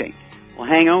 Ah, okay. Well,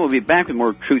 hang on. We'll be back with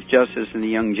more Truth, Justice, and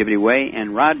the Youngevity Way,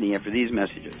 and Rodney after these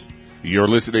messages. You're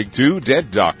listening to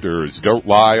Dead Doctors Don't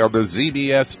Lie on the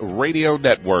ZBS Radio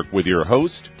Network with your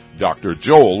host, Dr.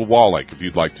 Joel Wallach. If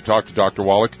you'd like to talk to Dr.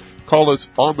 Wallach, call us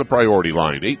on the priority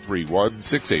line,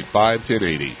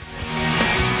 831-685-1080.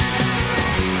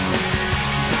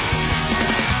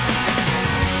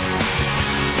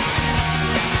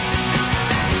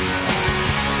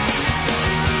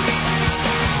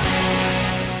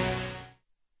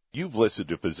 You've listened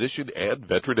to physician and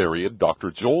veterinarian Dr.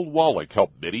 Joel Wallach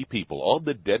help many people on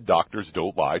the Dead Doctors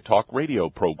Don't Lie talk radio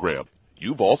program.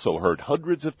 You've also heard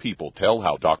hundreds of people tell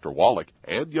how Dr. Wallach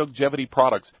and Youngevity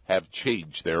products have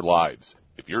changed their lives.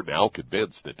 If you're now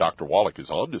convinced that Dr. Wallach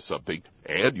is onto something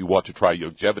and you want to try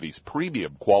Youngevity's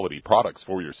premium quality products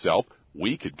for yourself,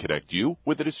 we can connect you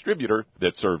with a distributor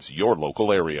that serves your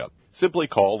local area. Simply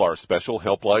call our special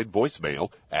helpline voicemail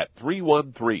at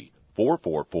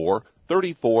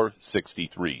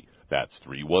 313-444-3463. That's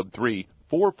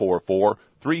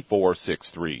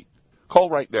 313-444-3463. Call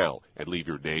right now and leave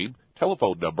your name,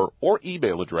 telephone number, or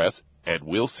email address, and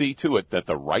we'll see to it that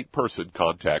the right person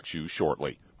contacts you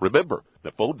shortly. Remember,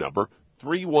 the phone number,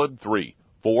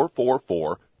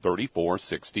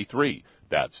 313-444-3463.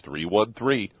 That's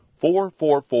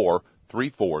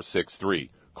 313-444-3463.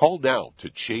 Call now to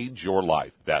change your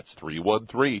life. That's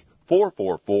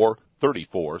 313-444-3463.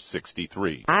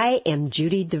 3463. I am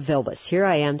Judy DeVilbus. Here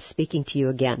I am speaking to you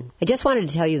again. I just wanted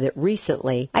to tell you that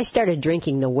recently I started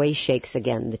drinking the Whey Shakes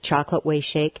again, the chocolate Whey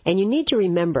Shake. And you need to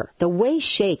remember, the Whey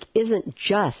Shake isn't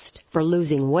just for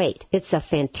losing weight. It's a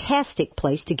fantastic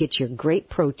place to get your great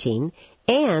protein.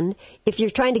 And if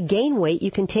you're trying to gain weight, you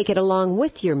can take it along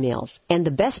with your meals. And the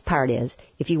best part is,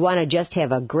 if you want to just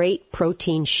have a great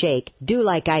protein shake, do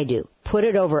like I do. Put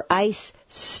it over ice,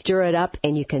 stir it up,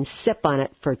 and you can sip on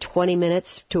it for 20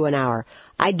 minutes to an hour.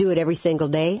 I do it every single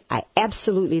day. I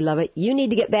absolutely love it. You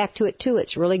need to get back to it, too.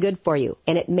 It's really good for you.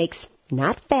 And it makes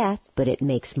not fat, but it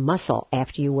makes muscle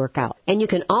after you work out. And you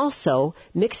can also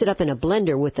mix it up in a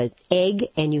blender with an egg,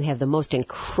 and you have the most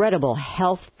incredible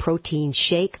health protein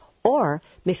shake. Or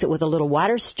mix it with a little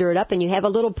water, stir it up, and you have a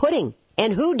little pudding.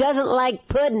 And who doesn't like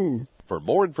pudding? For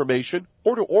more information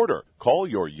or to order, call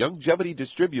your Youngevity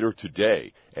distributor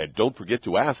today. And don't forget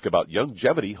to ask about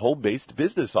Youngevity home-based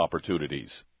business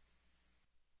opportunities.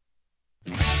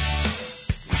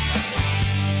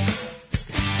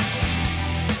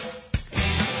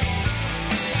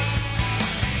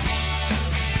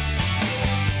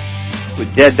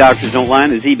 With Dead Doctors Don't Lie on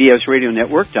the ZBS Radio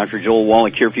Network, Dr. Joel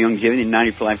Wallach here for Youngevity and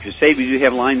 90 for Life Crusade. We do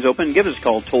have lines open. Give us a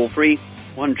call toll-free,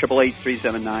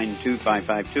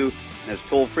 1-888-379-2552. That's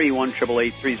toll-free,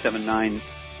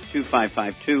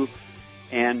 1-888-379-2552.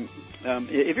 And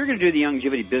if you're going to do the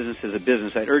Youngevity business as a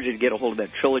business, I'd urge you to get a hold of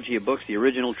that trilogy of books, the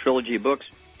original trilogy of books,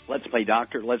 Let's Play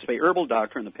Doctor, Let's Play Herbal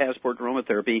Doctor, and the Passport to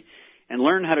Aromatherapy, and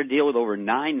learn how to deal with over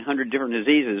 900 different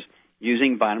diseases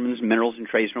using vitamins, minerals, and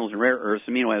trace minerals, and rare earths,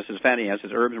 amino acids, fatty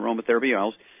acids, herbs, and aromatherapy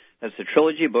oils. That's the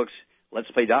trilogy of books,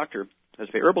 Let's Play Doctor, Let's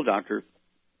Play Herbal Doctor,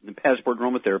 the Passport to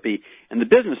Aromatherapy, and the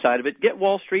business side of it, Get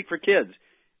Wall Street for Kids.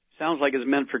 Sounds like it's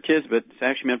meant for kids, but it's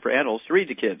actually meant for adults to read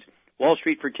to kids. Wall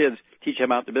Street for Kids, teach them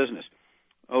about the business.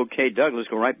 Okay, Doug, let's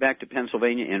go right back to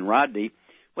Pennsylvania and Rodney.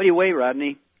 What do you weigh,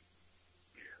 Rodney?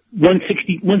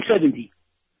 160, 170.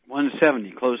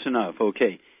 170, close enough.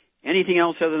 Okay. Anything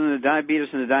else other than the diabetes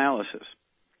and the dialysis?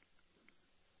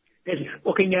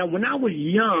 Okay, now when I was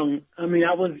young, I mean,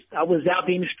 I was out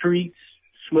there in the streets,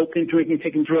 smoking, drinking,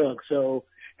 taking drugs. So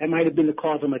that might have been the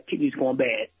cause of my kidneys going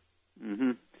bad.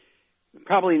 Mm-hmm.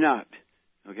 Probably not.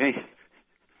 Okay.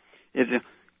 It's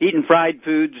eating fried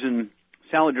foods and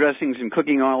salad dressings and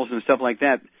cooking oils and stuff like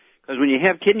that. Because when you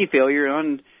have kidney failure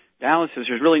on dialysis,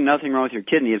 there's really nothing wrong with your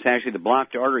kidney. It's actually the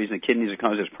blocked arteries in the kidneys that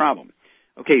cause this problem.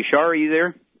 Okay, Shar, are you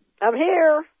there? I'm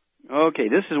here. Okay,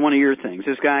 this is one of your things.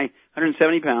 This guy,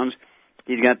 170 pounds,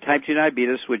 he's got type 2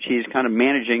 diabetes, which he's kind of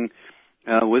managing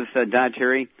with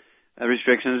dietary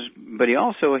restrictions, but he's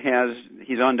on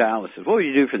dialysis. What would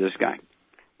you do for this guy?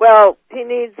 Well, he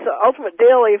needs Ultimate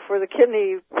Daily for the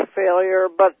kidney failure,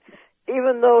 but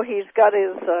even though he's got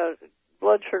his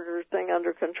blood sugar thing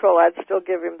under control, I'd still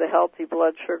give him the Healthy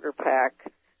Blood Sugar Pack.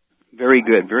 Very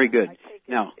good, very good.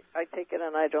 I take it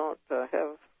and I don't have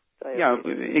diabetes. Yeah,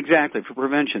 exactly, for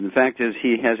prevention. The fact is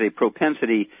he has a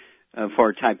propensity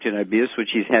for type 2 diabetes,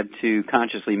 which he's had to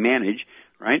consciously manage,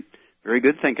 right? Very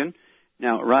good thinking.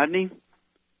 Now, Rodney,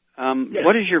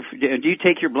 Yes. do you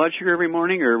take your blood sugar every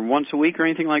morning or once a week or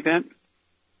anything like that?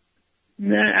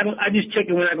 Nah, I don't. I just check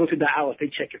it when I go to the house. They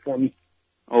check it for me.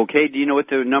 Okay, do you know what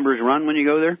the numbers run when you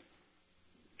go there?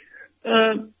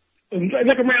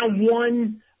 Like around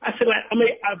 1. I said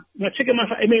when I check it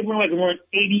myself, it may run like around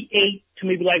 88 to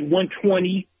maybe like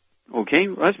 120. Okay,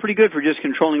 well, that's pretty good for just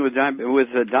controlling with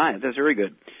a diet. That's very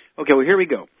good. Okay, well, here we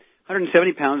go.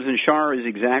 170 pounds, and Shar is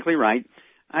exactly right.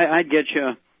 I'd get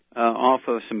you off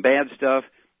of some bad stuff,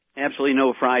 absolutely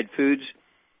no fried foods.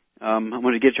 I'm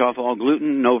going to get you off all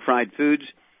gluten, no fried foods,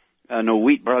 no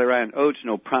wheat, barley, rye, and oats,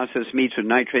 no processed meats with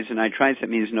nitrates and nitrites. That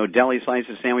means no deli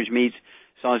slices, sandwich meats,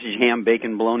 sausage, ham,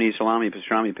 bacon, bologna, salami,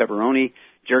 pastrami, pepperoni,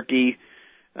 jerky,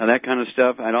 that kind of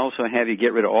stuff. I'd also have you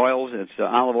get rid of oils. It's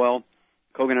olive oil,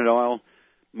 coconut oil,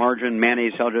 margarine,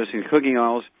 mayonnaise, salad dressing, cooking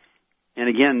oils. And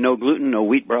again, no gluten, no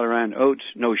wheat, barley, rye, and oats,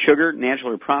 no sugar,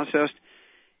 natural or processed,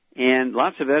 and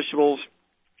lots of vegetables,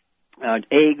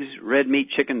 eggs, red meat,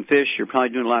 chicken, fish. You're probably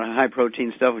doing a lot of high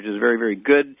protein stuff, which is very, very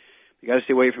good. You got to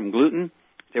stay away from gluten,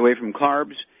 stay away from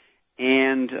carbs,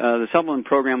 and the supplement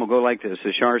program will go like this.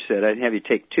 As Shar said, I'd have you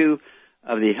take 2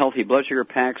 of the Healthy Blood Sugar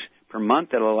Packs per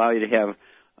month. That'll allow you to have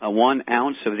 1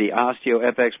 ounce of the Osteo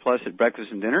FX Plus at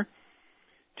breakfast and dinner,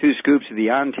 2 scoops of the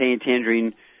Ontane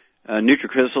Tangerine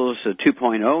NutriCrystals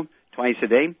 2.0 twice a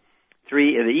day,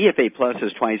 3 of the EFA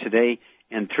Pluses twice a day,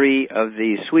 and 3 of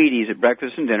the Sweeties at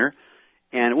breakfast and dinner.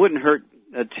 And it wouldn't hurt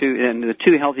and the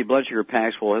 2 Healthy Blood Sugar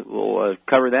Packs will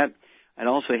cover that. I'd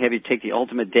also have you take the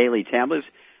Ultimate Daily Tablets.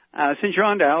 Since you're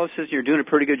on dialysis and you're doing a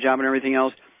pretty good job and everything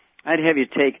else, I'd have you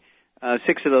take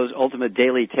 6 of those Ultimate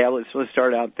Daily Tablets. Let's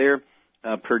start out there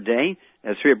per day.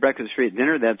 That's 3 at breakfast, 3 at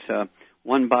dinner. That's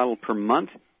 1 bottle per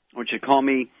month. I want you to call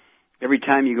me every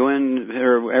time you go in,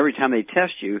 or every time they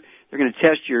test you. They're going to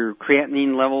test your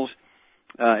creatinine levels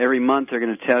every month. They're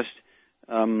going to test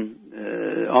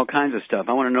all kinds of stuff.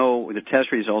 I want to know the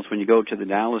test results when you go to the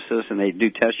dialysis and they do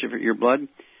test you for your blood.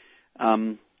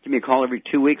 Give me a call every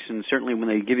 2 weeks, and certainly when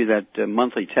they give you that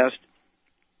monthly test.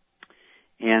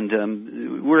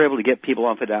 And we're able to get people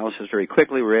off of dialysis very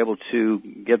quickly. We're able to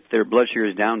get their blood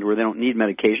sugars down to where they don't need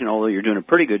medication, although you're doing a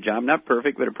pretty good job, not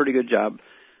perfect, but a pretty good job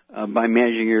by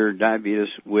managing your diabetes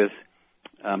with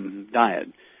diet.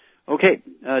 Okay,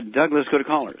 Doug, let's go to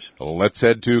callers. Let's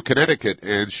head to Connecticut.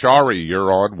 And Shari,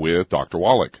 you're on with Dr.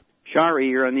 Wallach. Shari,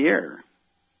 you're on the air.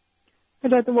 Hi,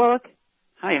 Dr. Wallach.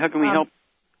 Hi, how can we help?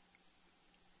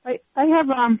 I have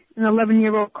an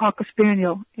 11-year-old Cocker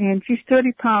Spaniel, and she's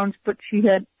 30 pounds, but she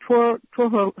had tore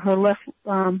her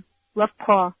left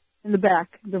paw in the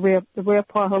back, the rear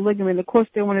paw, her ligament. Of course,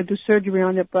 they want to do surgery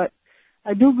on it, but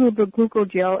I do the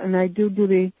glucogel, and I do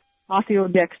the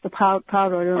Orthodex, the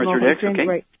powder. I don't know if I'm saying okay.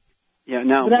 Right. Yeah,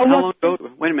 now, how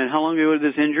long ago did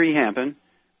this injury happen?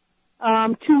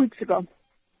 2 weeks ago.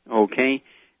 Okay.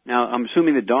 Now, I'm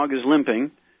assuming the dog is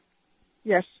limping.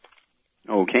 Yes.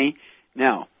 Okay.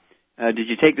 Now, did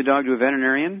you take the dog to a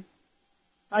veterinarian?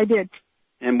 I did.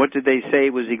 And what did they say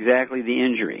was exactly the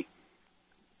injury?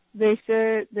 They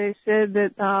said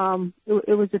that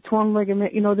it was a torn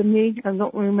ligament, the knee. I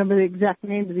don't remember the exact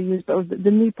name that they used, but it was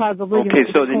the knee part of the ligament.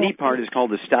 Okay, so the knee part is called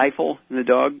the stifle in the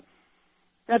dog?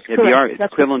 That's correct. The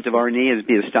equivalent of our knee is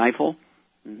be a stifle?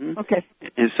 Mm-hmm. Okay.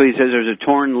 And so he says there's a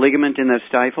torn ligament in that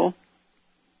stifle?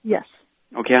 Yes.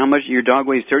 Okay, how much? Your dog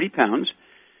weighs 30 pounds.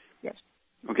 Yes.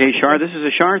 Okay, Shar, this is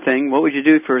a Shar thing. What would you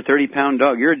do for a 30-pound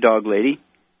dog? You're a dog lady.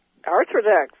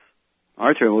 Arthrodex.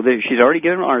 Well, she's already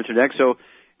given Arthrodex, so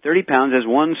 30 pounds has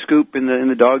 1 scoop in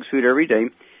the dog's food every day.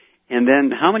 And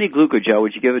then how many glucogel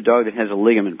would you give a dog that has a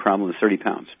ligament problem with 30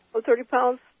 pounds? Well, 30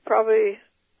 pounds, probably,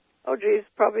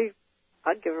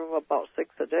 I'd give him about 6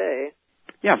 a day.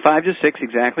 Yeah, 5 to 6,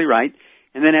 exactly right.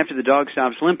 And then after the dog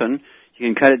stops limping, you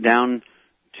can cut it down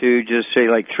to just say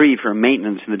like 3 for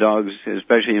maintenance in the dogs,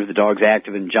 especially if the dog's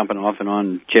active and jumping off and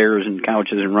on chairs and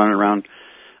couches and running around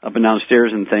up and down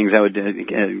stairs and things. I would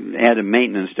add a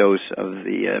maintenance dose of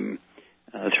the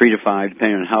 3 to 5,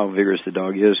 depending on how vigorous the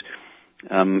dog is,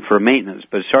 for maintenance.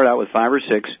 But start out with 5 or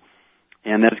 6,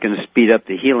 and that's going to speed up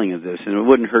the healing of this. And it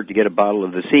wouldn't hurt to get a bottle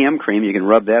of the CM cream. You can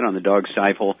rub that on the dog's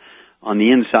stifle on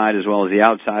the inside as well as the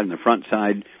outside and the front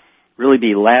side. Really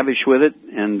be lavish with it,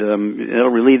 and it'll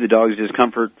relieve the dog's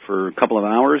discomfort for a couple of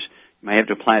hours. You might have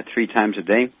to apply it 3 times a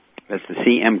day. That's the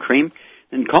CM cream.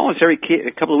 And call us every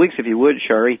couple of weeks if you would,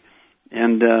 Shari,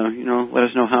 and let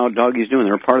us know how doggy's doing.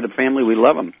 They're a part of the family. We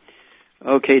love them.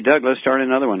 Okay, Doug, let's start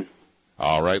another one.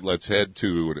 All right, let's head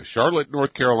to Charlotte,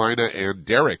 North Carolina, and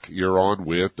Derek, you're on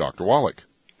with Dr. Wallach.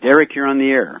 Derek, you're on the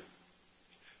air.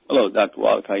 Hello, Dr.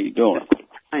 Wallach. How you doing?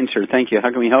 Fine, sir. Thank you. How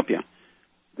can we help you?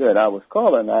 Good. I was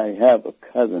calling. I have a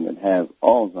cousin that has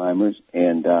Alzheimer's,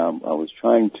 and I was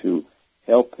trying to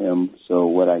help him. So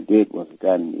what I did was I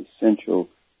got an essential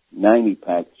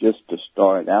 90-pack just to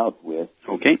start out with.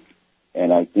 Okay.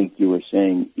 And I think you were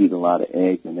saying eat a lot of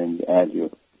eggs, and then you add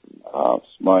your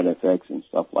Smart FX and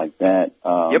stuff like that.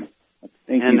 Yep.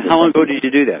 And how long ago did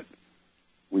you do that?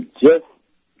 We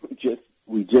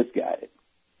just got it.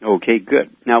 Okay, good.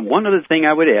 Now, one other thing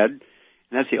I would add, and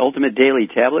that's the Ultimate Daily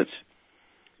tablets,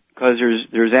 because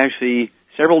there's actually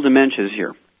several dementias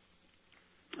here.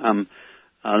 The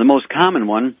most common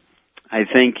one, I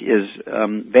think, is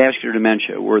vascular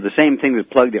dementia, where the same thing that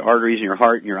plug the arteries in your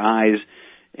heart and your eyes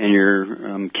and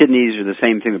your kidneys are the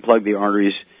same thing that plug the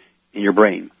arteries in your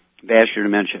brain, vascular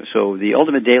dementia. So the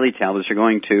Ultimate Daily tablets are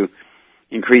going to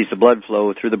increase the blood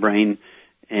flow through the brain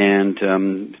and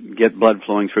get blood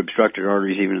flowing through obstructed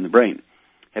arteries even in the brain.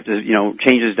 Have to,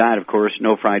 change his diet, of course,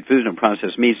 no fried foods, no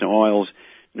processed meats, no oils,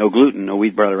 no gluten, no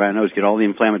wheat, butter, rye, get all the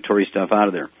inflammatory stuff out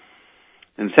of there.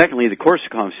 And secondly, the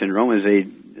Korsakoff syndrome is a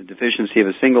deficiency of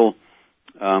a single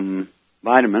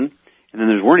vitamin. And then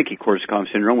there's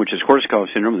Wernicke-Korsakoff syndrome, which is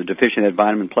Korsakoff syndrome, the deficiency of that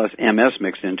vitamin plus MS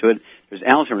mixed into it. There's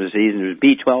Alzheimer's disease, and there's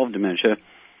B12 dementia.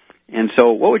 And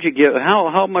so what would you give,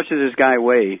 how much does this guy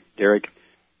weigh, Derek?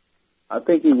 I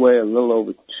think he weighs a little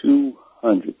over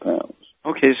 200 pounds.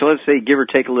 Okay, so let's say give or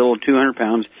take a little, 200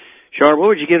 pounds. Char, what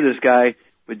would you give this guy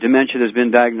with dementia that's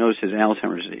been diagnosed as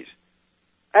Alzheimer's disease?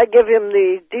 I'd give him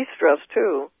the de-stress,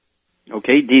 too.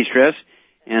 Okay, de-stress.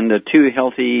 And 2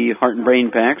 healthy heart and brain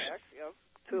packs.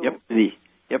 Yep,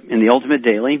 in the Ultimate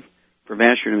Daily for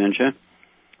vascular dementia.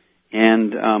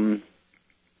 And, as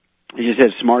you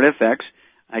said, Smart FX.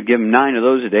 I'd give him 9 of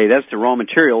those a day. That's the raw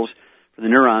materials for the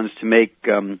neurons to make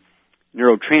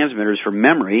neurotransmitters for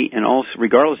memory, and also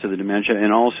regardless of the dementia,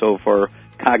 and also for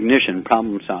cognition,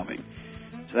 problem solving.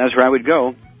 So that's where I would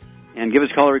go. And give us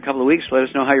a call every couple of weeks. Let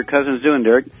us know how your cousin's doing,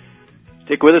 Derek.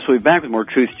 Stick with us. We'll be back with more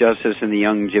Truth, Justice, and the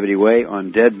Youngevity Way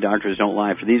on Dead Doctors Don't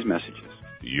Lie for these messages.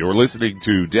 You're listening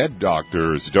to Dead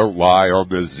Doctors Don't Lie on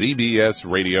the ZBS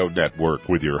Radio Network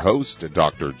with your host,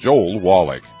 Dr. Joel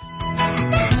Wallach.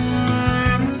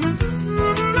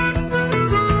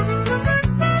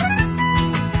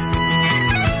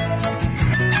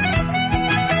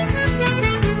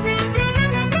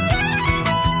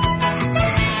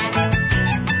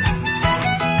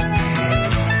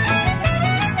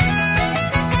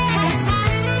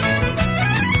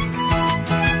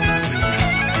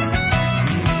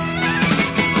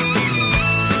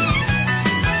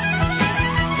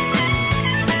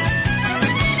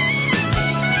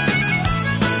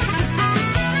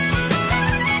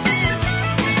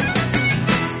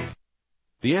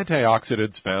 The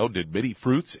antioxidants found in many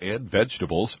fruits and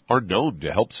vegetables are known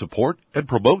to help support and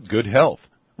promote good health.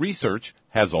 Research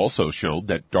has also shown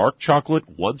that dark chocolate,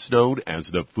 once known as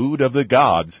the food of the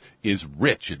gods, is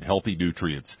rich in healthy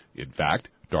nutrients. In fact,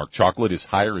 dark chocolate is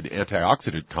higher in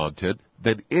antioxidant content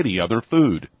than any other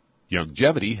food.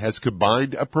 Youngevity has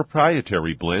combined a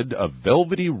proprietary blend of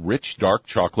velvety rich dark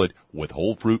chocolate with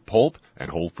whole fruit pulp and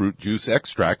whole fruit juice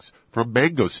extracts from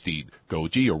mangosteen,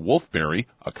 goji or wolfberry,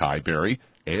 acai berry,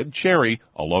 and cherry,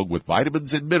 along with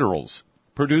vitamins and minerals,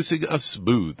 producing a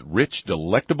smooth, rich,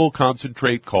 delectable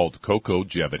concentrate called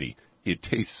Cocogevity. It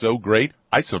tastes so great,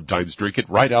 I sometimes drink it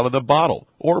right out of the bottle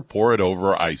or pour it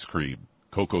over ice cream.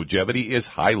 Cocogevity is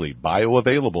highly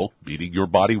bioavailable, meaning your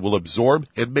body will absorb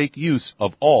and make use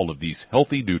of all of these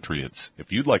healthy nutrients.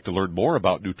 If you'd like to learn more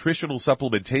about nutritional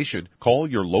supplementation, call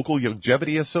your local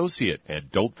Youngevity associate,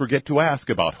 and don't forget to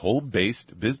ask about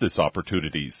home-based business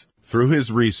opportunities. Through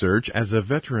his research as a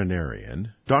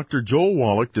veterinarian, Dr. Joel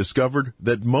Wallach discovered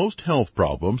that most health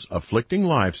problems afflicting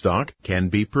livestock can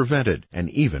be prevented and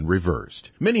even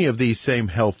reversed. Many of these same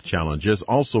health challenges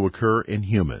also occur in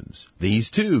humans.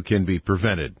 These too can be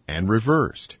prevented and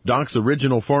reversed. Doc's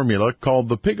original formula, called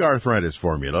the Pig Arthritis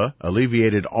Formula,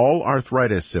 alleviated all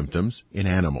arthritis symptoms in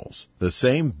animals. The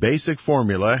same basic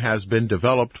formula has been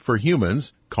developed for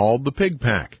humans, called the Pig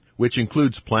Pack, which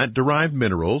includes plant-derived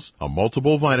minerals, a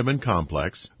multiple vitamin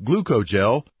complex,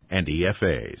 glucogel, and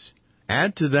EFAs.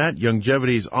 Add to that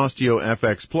Youngevity's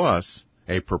OsteoFX Plus,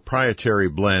 a proprietary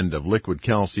blend of liquid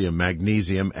calcium,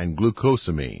 magnesium, and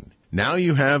glucosamine. Now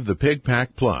you have the Pig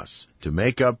Pack Plus to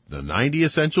make up the 90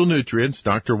 essential nutrients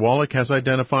Dr. Wallach has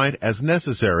identified as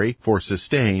necessary for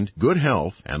sustained good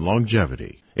health and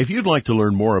longevity. If you'd like to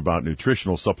learn more about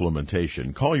nutritional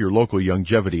supplementation, call your local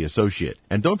Youngevity associate,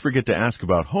 and don't forget to ask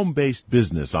about home-based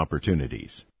business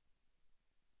opportunities.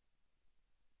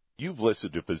 You've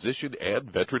listened to physician and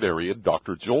veterinarian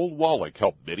Dr. Joel Wallach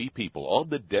help many people on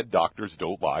the Dead Doctors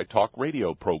Don't Lie talk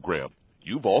radio program.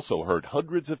 You've also heard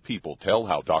hundreds of people tell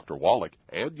how Dr. Wallach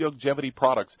and Youngevity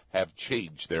products have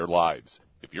changed their lives.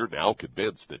 If you're now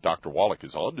convinced that Dr. Wallach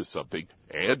is onto something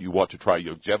and you want to try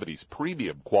Youngevity's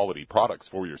premium quality products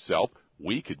for yourself,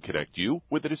 we can connect you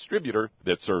with a distributor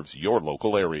that serves your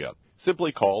local area.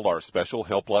 Simply call our special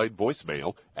helpline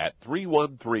voicemail at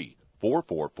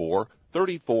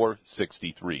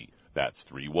 313-444-3463. That's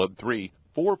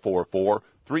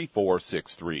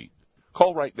 313-444-3463.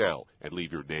 Call right now and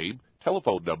leave your name,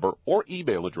 telephone number, or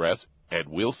email address, and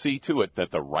we'll see to it that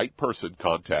the right person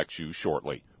contacts you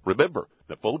shortly. Remember,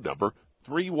 the phone number,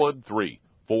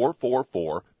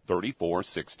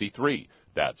 313-444-3463.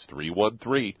 That's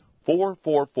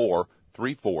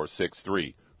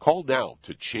 313-444-3463. Call now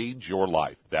to change your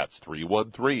life. That's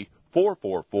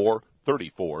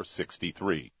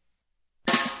 313-444-3463.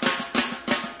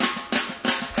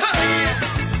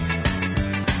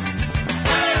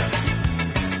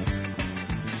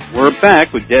 We're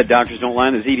back with Dead Doctors Don't Lie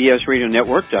on the ZBS Radio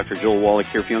Network. Dr. Joel Wallach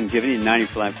here for Youngevity and 90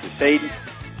 for Life Crusade.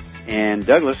 And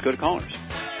Doug, let's go to callers.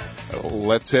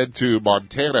 Let's head to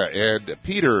Montana. And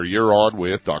Peter, you're on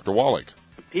with Dr. Wallach.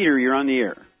 Peter, you're on the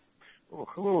air. Oh,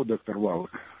 hello, Dr.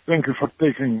 Wallach. Thank you for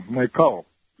taking my call.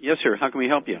 Yes, sir. How can we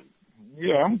help you?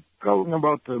 Yeah, I'm calling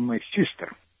about my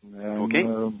sister. Okay.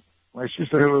 My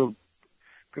sister has a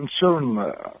concern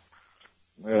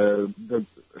that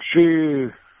she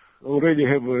already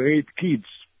have 8 kids,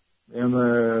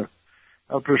 and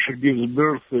after she gives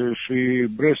birth, she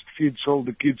breastfeeds all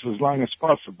the kids as long as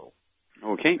possible.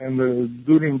 Okay. And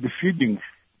during the feeding,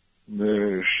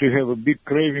 she have a big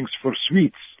cravings for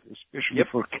sweets, especially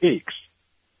for cakes.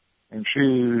 And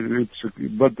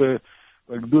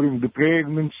like during the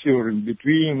pregnancy or in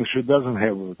between, she doesn't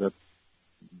have that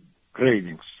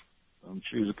cravings, and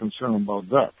she's concerned about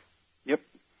that. Yep.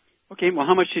 Okay. Well,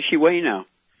 how much does she weigh now?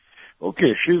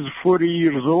 Okay, she's 40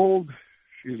 years old.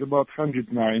 She's about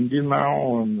 190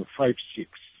 now and 5'6".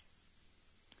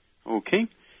 Okay.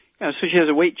 Yeah, so she has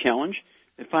a weight challenge.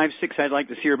 At 5'6", I'd like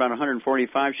to see her about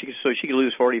 145, so she could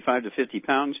lose 45 to 50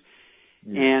 pounds.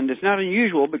 Yeah. And it's not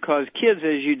unusual because kids,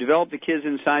 as you develop the kids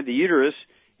inside the uterus,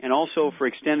 and also for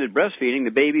extended breastfeeding,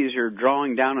 the babies are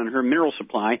drawing down on her mineral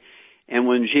supply. And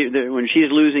when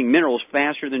she's losing minerals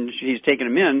faster than she's taking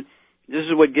them in, this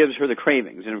is what gives her the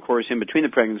cravings. And, of course, in between the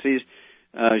pregnancies,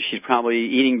 she's probably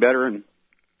eating better and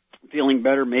feeling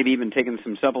better, maybe even taking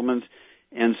some supplements,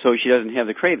 and so she doesn't have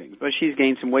the cravings. But she's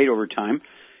gained some weight over time,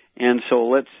 and so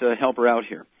let's help her out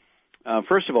here.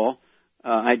 First of all,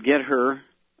 I'd get her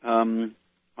on...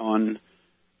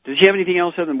 Does she have anything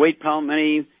else other than weight problem?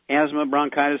 Any asthma,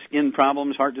 bronchitis, skin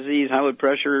problems, heart disease, high blood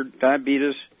pressure,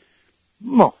 diabetes?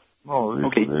 No.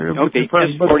 Okay,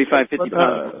 just 45, 50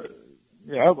 pounds.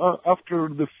 Yeah, after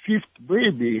the 5th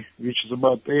baby, which is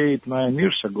about 8-9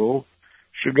 years ago,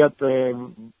 she got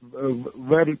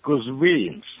varicose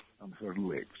veins on her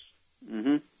legs.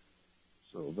 Mm-hmm.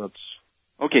 So that's...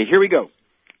 Okay, here we go.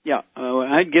 Yeah,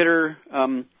 I'd get her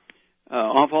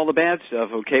off all the bad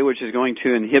stuff, okay, which is going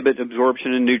to inhibit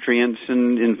absorption of nutrients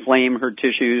and inflame her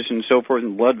tissues and so forth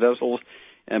and blood vessels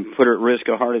and put her at risk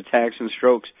of heart attacks and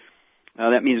strokes.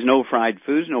 That means no fried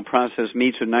foods, no processed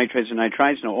meats with nitrates and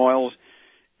nitrites, no oils,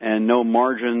 and no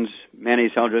margarines,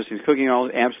 mayonnaise, salad dressings, cooking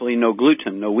oils, absolutely no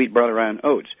gluten, no wheat, butter, rye, and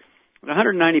oats. At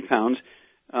 190 pounds,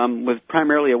 with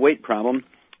primarily a weight problem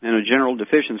and a general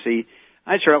deficiency,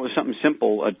 I'd start out with something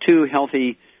simple, 2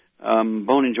 healthy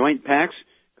bone and joint packs,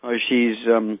 because she's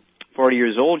 40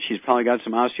 years old. She's probably got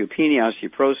some osteopenia,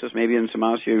 osteoporosis, maybe even some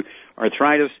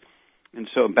osteoarthritis, and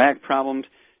so back problems.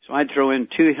 So So I'd throw in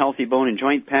 2 healthy bone and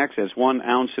joint packs. That's 1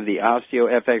 ounce of the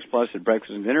Osteo FX Plus at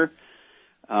breakfast and dinner.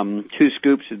 2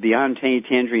 scoops of Beyond Tangy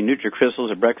Tangerine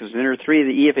NutriCrystals at breakfast and dinner. 3 of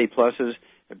the EFA Pluses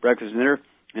at breakfast and dinner.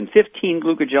 And 15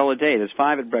 Glucogel a day. That's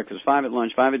 5 at breakfast, 5 at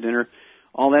lunch, 5 at dinner.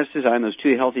 All that's designed, those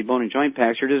 2 healthy bone and joint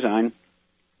packs are designed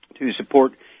to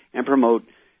support and promote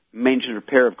maintenance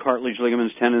repair of cartilage,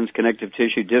 ligaments, tendons, connective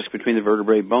tissue, disc between the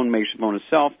vertebrae, bone makes the bone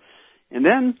itself. And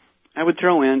then I would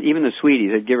throw in even the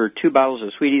Sweeties. I'd give her 2 bottles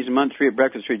of Sweeties a month, 3 at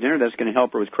breakfast, 3 at dinner. That's going to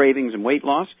help her with cravings and weight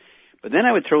loss. But then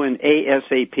I would throw in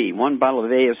ASAP, 1 bottle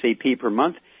of ASAP per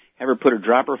month. Have her put a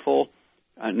dropper full,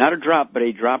 not a drop, but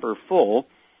a dropper full,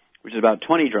 which is about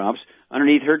 20 drops,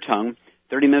 underneath her tongue,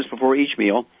 30 minutes before each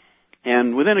meal.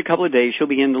 And within a couple of days, she'll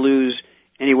begin to lose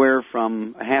anywhere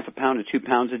from a half a pound to 2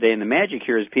 pounds a day. And the magic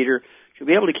here is, Peter, she'll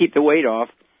be able to keep the weight off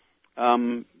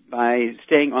by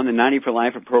staying on the 90 for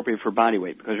life appropriate for body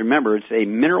weight. Because remember, it's a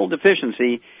mineral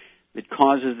deficiency that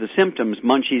causes the symptoms,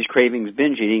 munchies, cravings,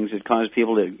 binge eatings, that cause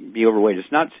people to be overweight.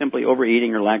 It's not simply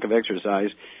overeating or lack of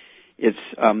exercise. It's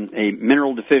a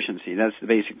mineral deficiency. That's the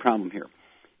basic problem here.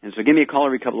 And so give me a call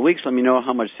every couple of weeks. Let me know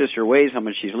how much sister weighs, how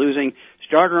much she's losing.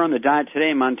 Start her on the diet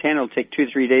today in Montana. It'll take 2 or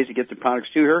 3 days to get the products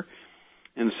to her.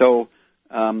 And so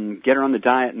get her on the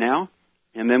diet now.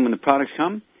 And then when the products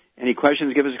come, any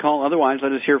questions, give us a call. Otherwise,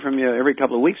 let us hear from you every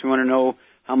couple of weeks. We want to know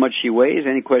how much she weighs,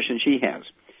 any questions she has.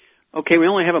 Okay, we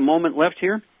only have a moment left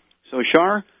here. So,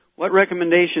 Shar, what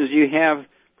recommendations do you have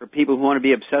for people who want to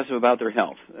be obsessive about their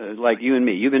health, like you and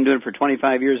me? You've been doing it for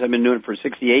 25 years. I've been doing it for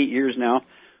 68 years now.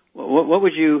 What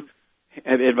would you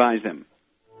advise them?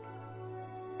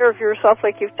 Take care of yourself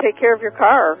like you take care of your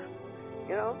car,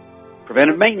 you know?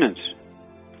 Preventive maintenance,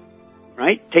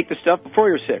 right? Take the stuff before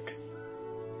you're sick.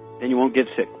 Then you won't get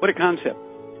sick. What a concept.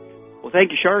 Well,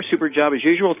 thank you, Shar. Super job as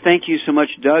usual. Thank you so much,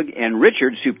 Doug and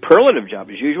Richard. Superlative job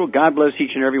as usual. God bless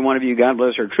each and every one of you. God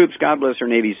bless our troops. God bless our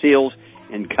Navy SEALs.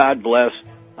 And God bless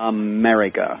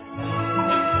America.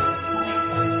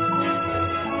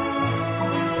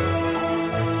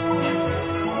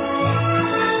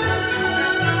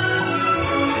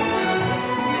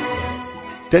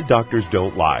 Dead Doctors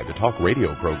Don't Lie, the talk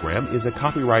radio program, is a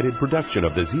copyrighted production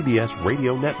of the ZBS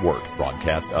Radio Network.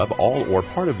 Broadcast of all or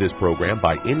part of this program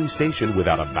by any station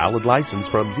without a valid license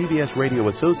from ZBS Radio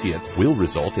Associates will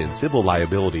result in civil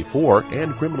liability for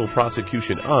and criminal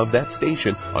prosecution of that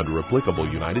station under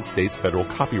applicable United States federal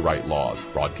copyright laws.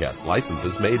 Broadcast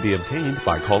licenses may be obtained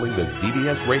by calling the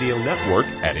ZBS Radio Network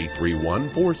at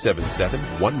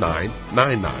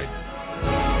 831-477-1999.